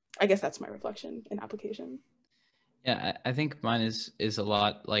 I guess that's my reflection and application. Yeah, I think mine is a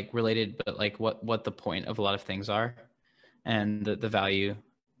lot like related, but like what the point of a lot of things are, and the value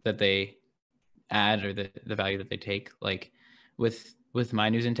that they add, or the value that they take. Like with my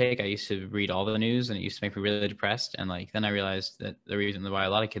news intake, I used to read all the news, and it used to make me really depressed. And like then I realized that the reason why a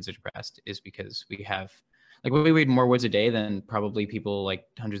lot of kids are depressed is because we read more words a day than probably people like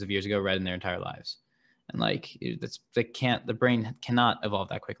hundreds of years ago read in their entire lives. And like the brain cannot evolve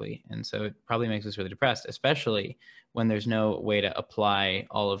that quickly. And so it probably makes us really depressed, especially when there's no way to apply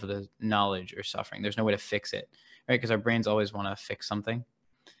all of the knowledge or suffering. There's no way to fix it, right? Because our brains always want to fix something.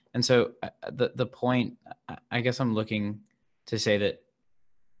 And so the point, I guess I'm looking to say that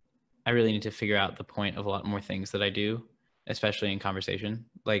I really need to figure out the point of a lot more things that I do, especially in conversation.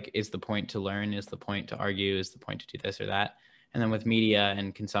 Like, is the point to learn? Is the point to argue? Is the point to do this or that? And then with media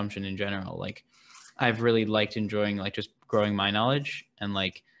and consumption in general, like I've really liked enjoying like just growing my knowledge and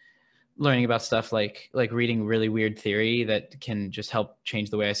like learning about stuff like reading really weird theory that can just help change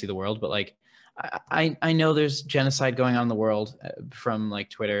the way I see the world. But like, I know there's genocide going on in the world from like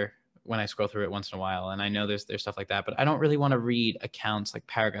Twitter when I scroll through it once in a while. And I know there's stuff like that, but I don't really want to read accounts like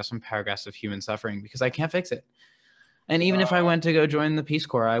paragraphs and paragraphs of human suffering because I can't fix it. And even if I went to go join the Peace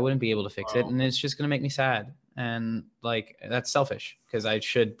Corps, I wouldn't be able to fix it. And it's just going to make me sad. And like, that's selfish because I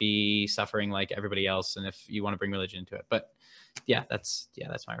should be suffering like everybody else. And if you want to bring religion into it, but yeah, that's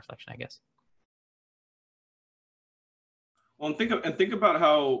my reflection, I guess. Well, and think about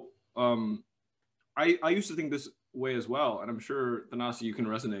how I used to think this way as well. And I'm sure, Thanasi, you can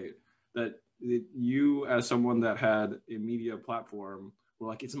resonate that you, as someone that had a media platform, were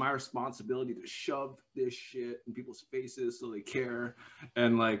like, it's my responsibility to shove this shit in people's faces so they care.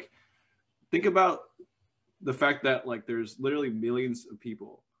 And like, think about the fact that like there's literally millions of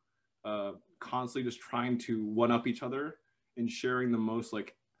people constantly just trying to one up each other and sharing the most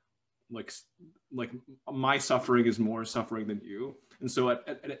like my suffering is more suffering than you. And so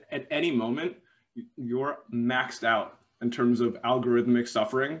at any moment, you're maxed out in terms of algorithmic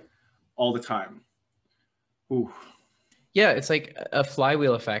suffering all the time. Ooh. Yeah, it's like a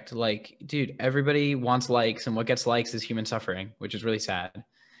flywheel effect. Like, dude, everybody wants likes, and what gets likes is human suffering, which is really sad.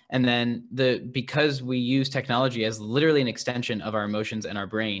 And then because we use technology as literally an extension of our emotions and our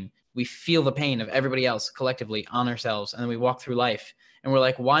brain, we feel the pain of everybody else collectively on ourselves. And then we walk through life and we're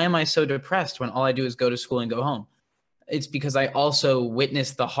like, why am I so depressed when all I do is go to school and go home? It's because I also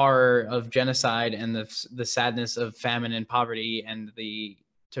witnessed the horror of genocide and the sadness of famine and poverty and the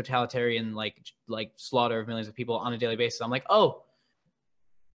totalitarian like slaughter of millions of people on a daily basis. I'm like, oh.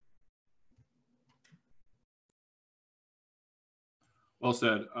 Well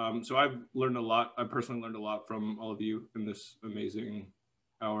said. So I've learned a lot. I personally learned a lot from all of you in this amazing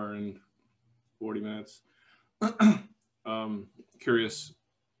hour and 40 minutes. Curious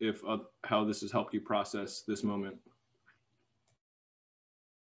if how this has helped you process this moment.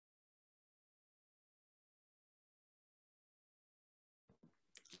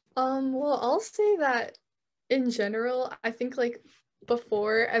 Well, I'll say that in general, I think like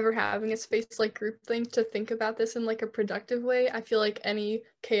before ever having a space like Groupthink to think about this in like a productive way, I feel like any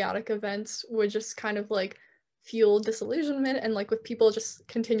chaotic events would just kind of like fuel disillusionment, and like with people just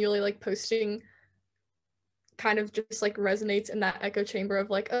continually like posting kind of just like resonates in that echo chamber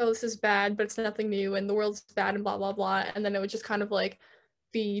of like, oh, this is bad, but it's nothing new and the world's bad and blah, blah, blah. And then it would just kind of like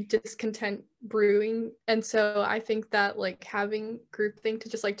be discontent brewing. And so I think that like having Groupthink to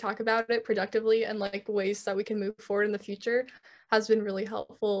just like talk about it productively and like ways that we can move forward in the future has been really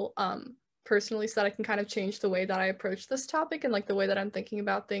helpful personally, so that I can kind of change the way that I approach this topic and like the way that I'm thinking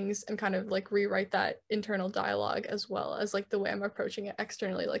about things, and kind of like rewrite that internal dialogue as well as like the way I'm approaching it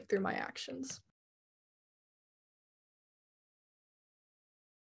externally, like through my actions.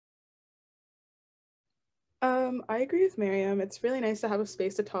 I agree with Maryam. It's really nice to have a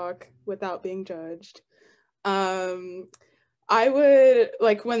space to talk without being judged. I would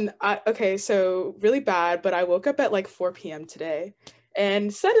like so really bad, but I woke up at like 4 p.m. today,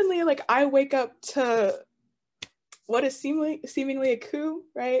 and suddenly like I wake up to what is seemingly a coup,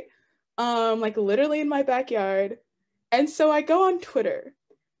 right? Like literally in my backyard. And so I go on Twitter,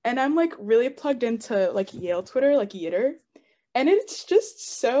 and I'm like really plugged into like Yale Twitter, like Yitter. And it's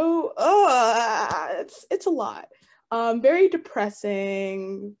just so, it's a lot. Very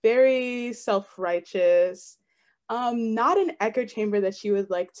depressing, very self-righteous, not an echo chamber that you would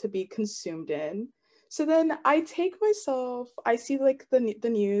like to be consumed in. So then I take myself, I see like the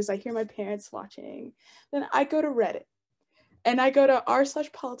news, I hear my parents watching, then I go to Reddit, and I go to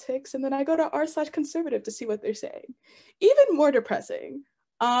r/politics, and then I go to r/conservative to see what they're saying. Even more depressing.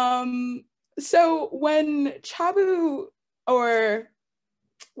 So when Chabu, or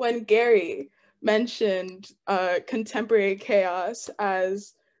when Gary mentioned contemporary chaos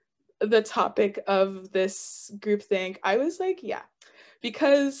as the topic of this groupthink, I was like, yeah,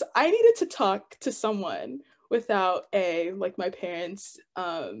 because I needed to talk to someone without A, like my parents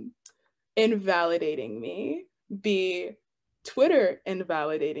invalidating me, B, Twitter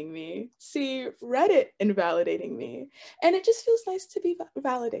invalidating me, see Reddit invalidating me, and it just feels nice to be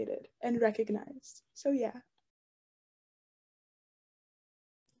validated and recognized. So yeah.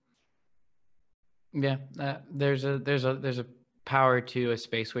 Yeah, there's a power to a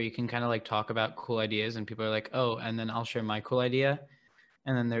space where you can kind of like talk about cool ideas, and people are like, oh, and then I'll share my cool idea,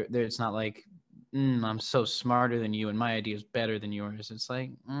 and then there it's not like, I'm so smarter than you, and my idea is better than yours. It's like,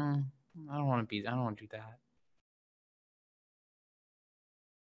 I don't want to do that.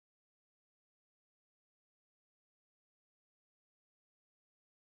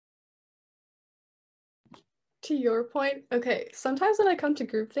 To your point, okay, sometimes when I come to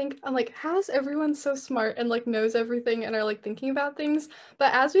groupthink, I'm like, how's everyone so smart and like knows everything and are like thinking about things?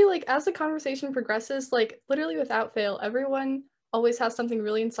 But as the conversation progresses, like literally without fail, everyone always has something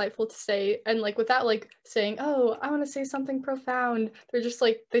really insightful to say. And like without like saying, oh, I want to say something profound, they're just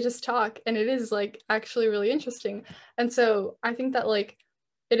like, they just talk, and it is like actually really interesting. And so I think that like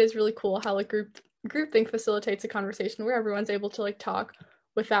it is really cool how like groupthink facilitates a conversation where everyone's able to like talk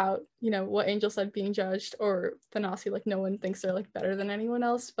without, you know, what Angel said, being judged, or Thanasi, like no one thinks they're like better than anyone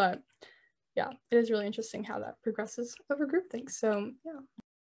else. But yeah, it is really interesting how that progresses over groupthink. So yeah.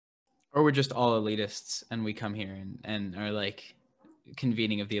 Or we're just all elitists and we come here and are like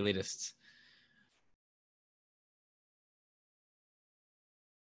convening of the elitists.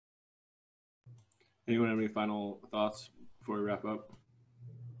 Anyone have any final thoughts before we wrap up?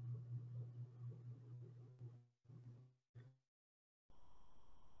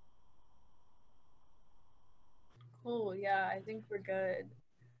 Cool. Yeah, I think we're good.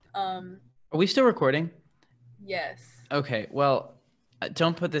 Are we still recording? Yes. Okay, well,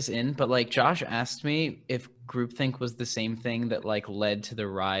 don't put this in, but like Josh asked me if groupthink was the same thing that like led to the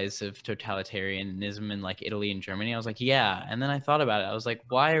rise of totalitarianism in like Italy and Germany. I was like, yeah. And then I thought about it. I was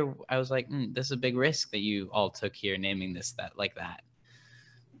like, this is a big risk that you all took here naming this that like that.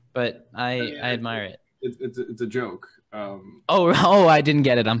 But I admire it. It's a joke. Oh, I didn't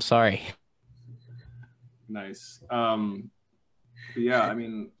get it. I'm sorry. Nice. Yeah, I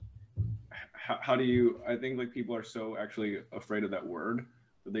mean, how do you, I think like people are so actually afraid of that word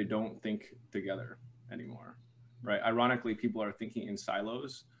that they don't think together anymore, right? Ironically, people are thinking in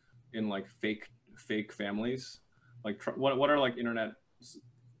silos, in like fake families. Like what are like internet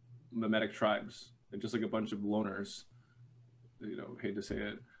mimetic tribes? They're just like a bunch of loners, you know, hate to say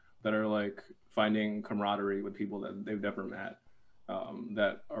it, that are like finding camaraderie with people that they've never met,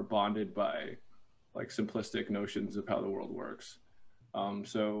 that are bonded by like simplistic notions of how the world works.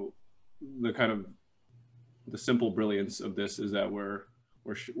 So the simple brilliance of this is that we're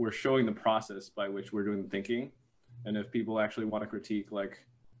showing the process by which we're doing the thinking, and if people actually want to critique like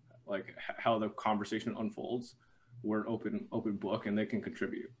how the conversation unfolds, we're an open book, and they can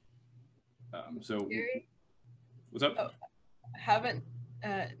contribute. So Gary? What's up? Oh,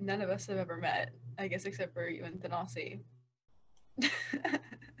 none of us have ever met, I guess, except for you and Thanasi.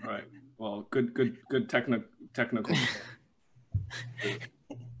 All right. Well, good technical.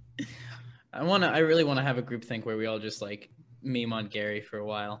 I really want to have a groupthink where we all just like meme on Gary for a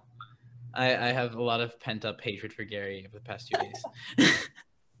while. I have a lot of pent up hatred for Gary over the past 2 days.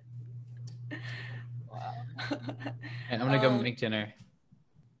 Wow. I'm gonna go make dinner.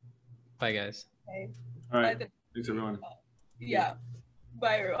 Bye, guys. Okay. All right. Thanks, everyone. Yeah.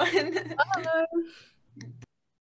 Bye, everyone. Bye.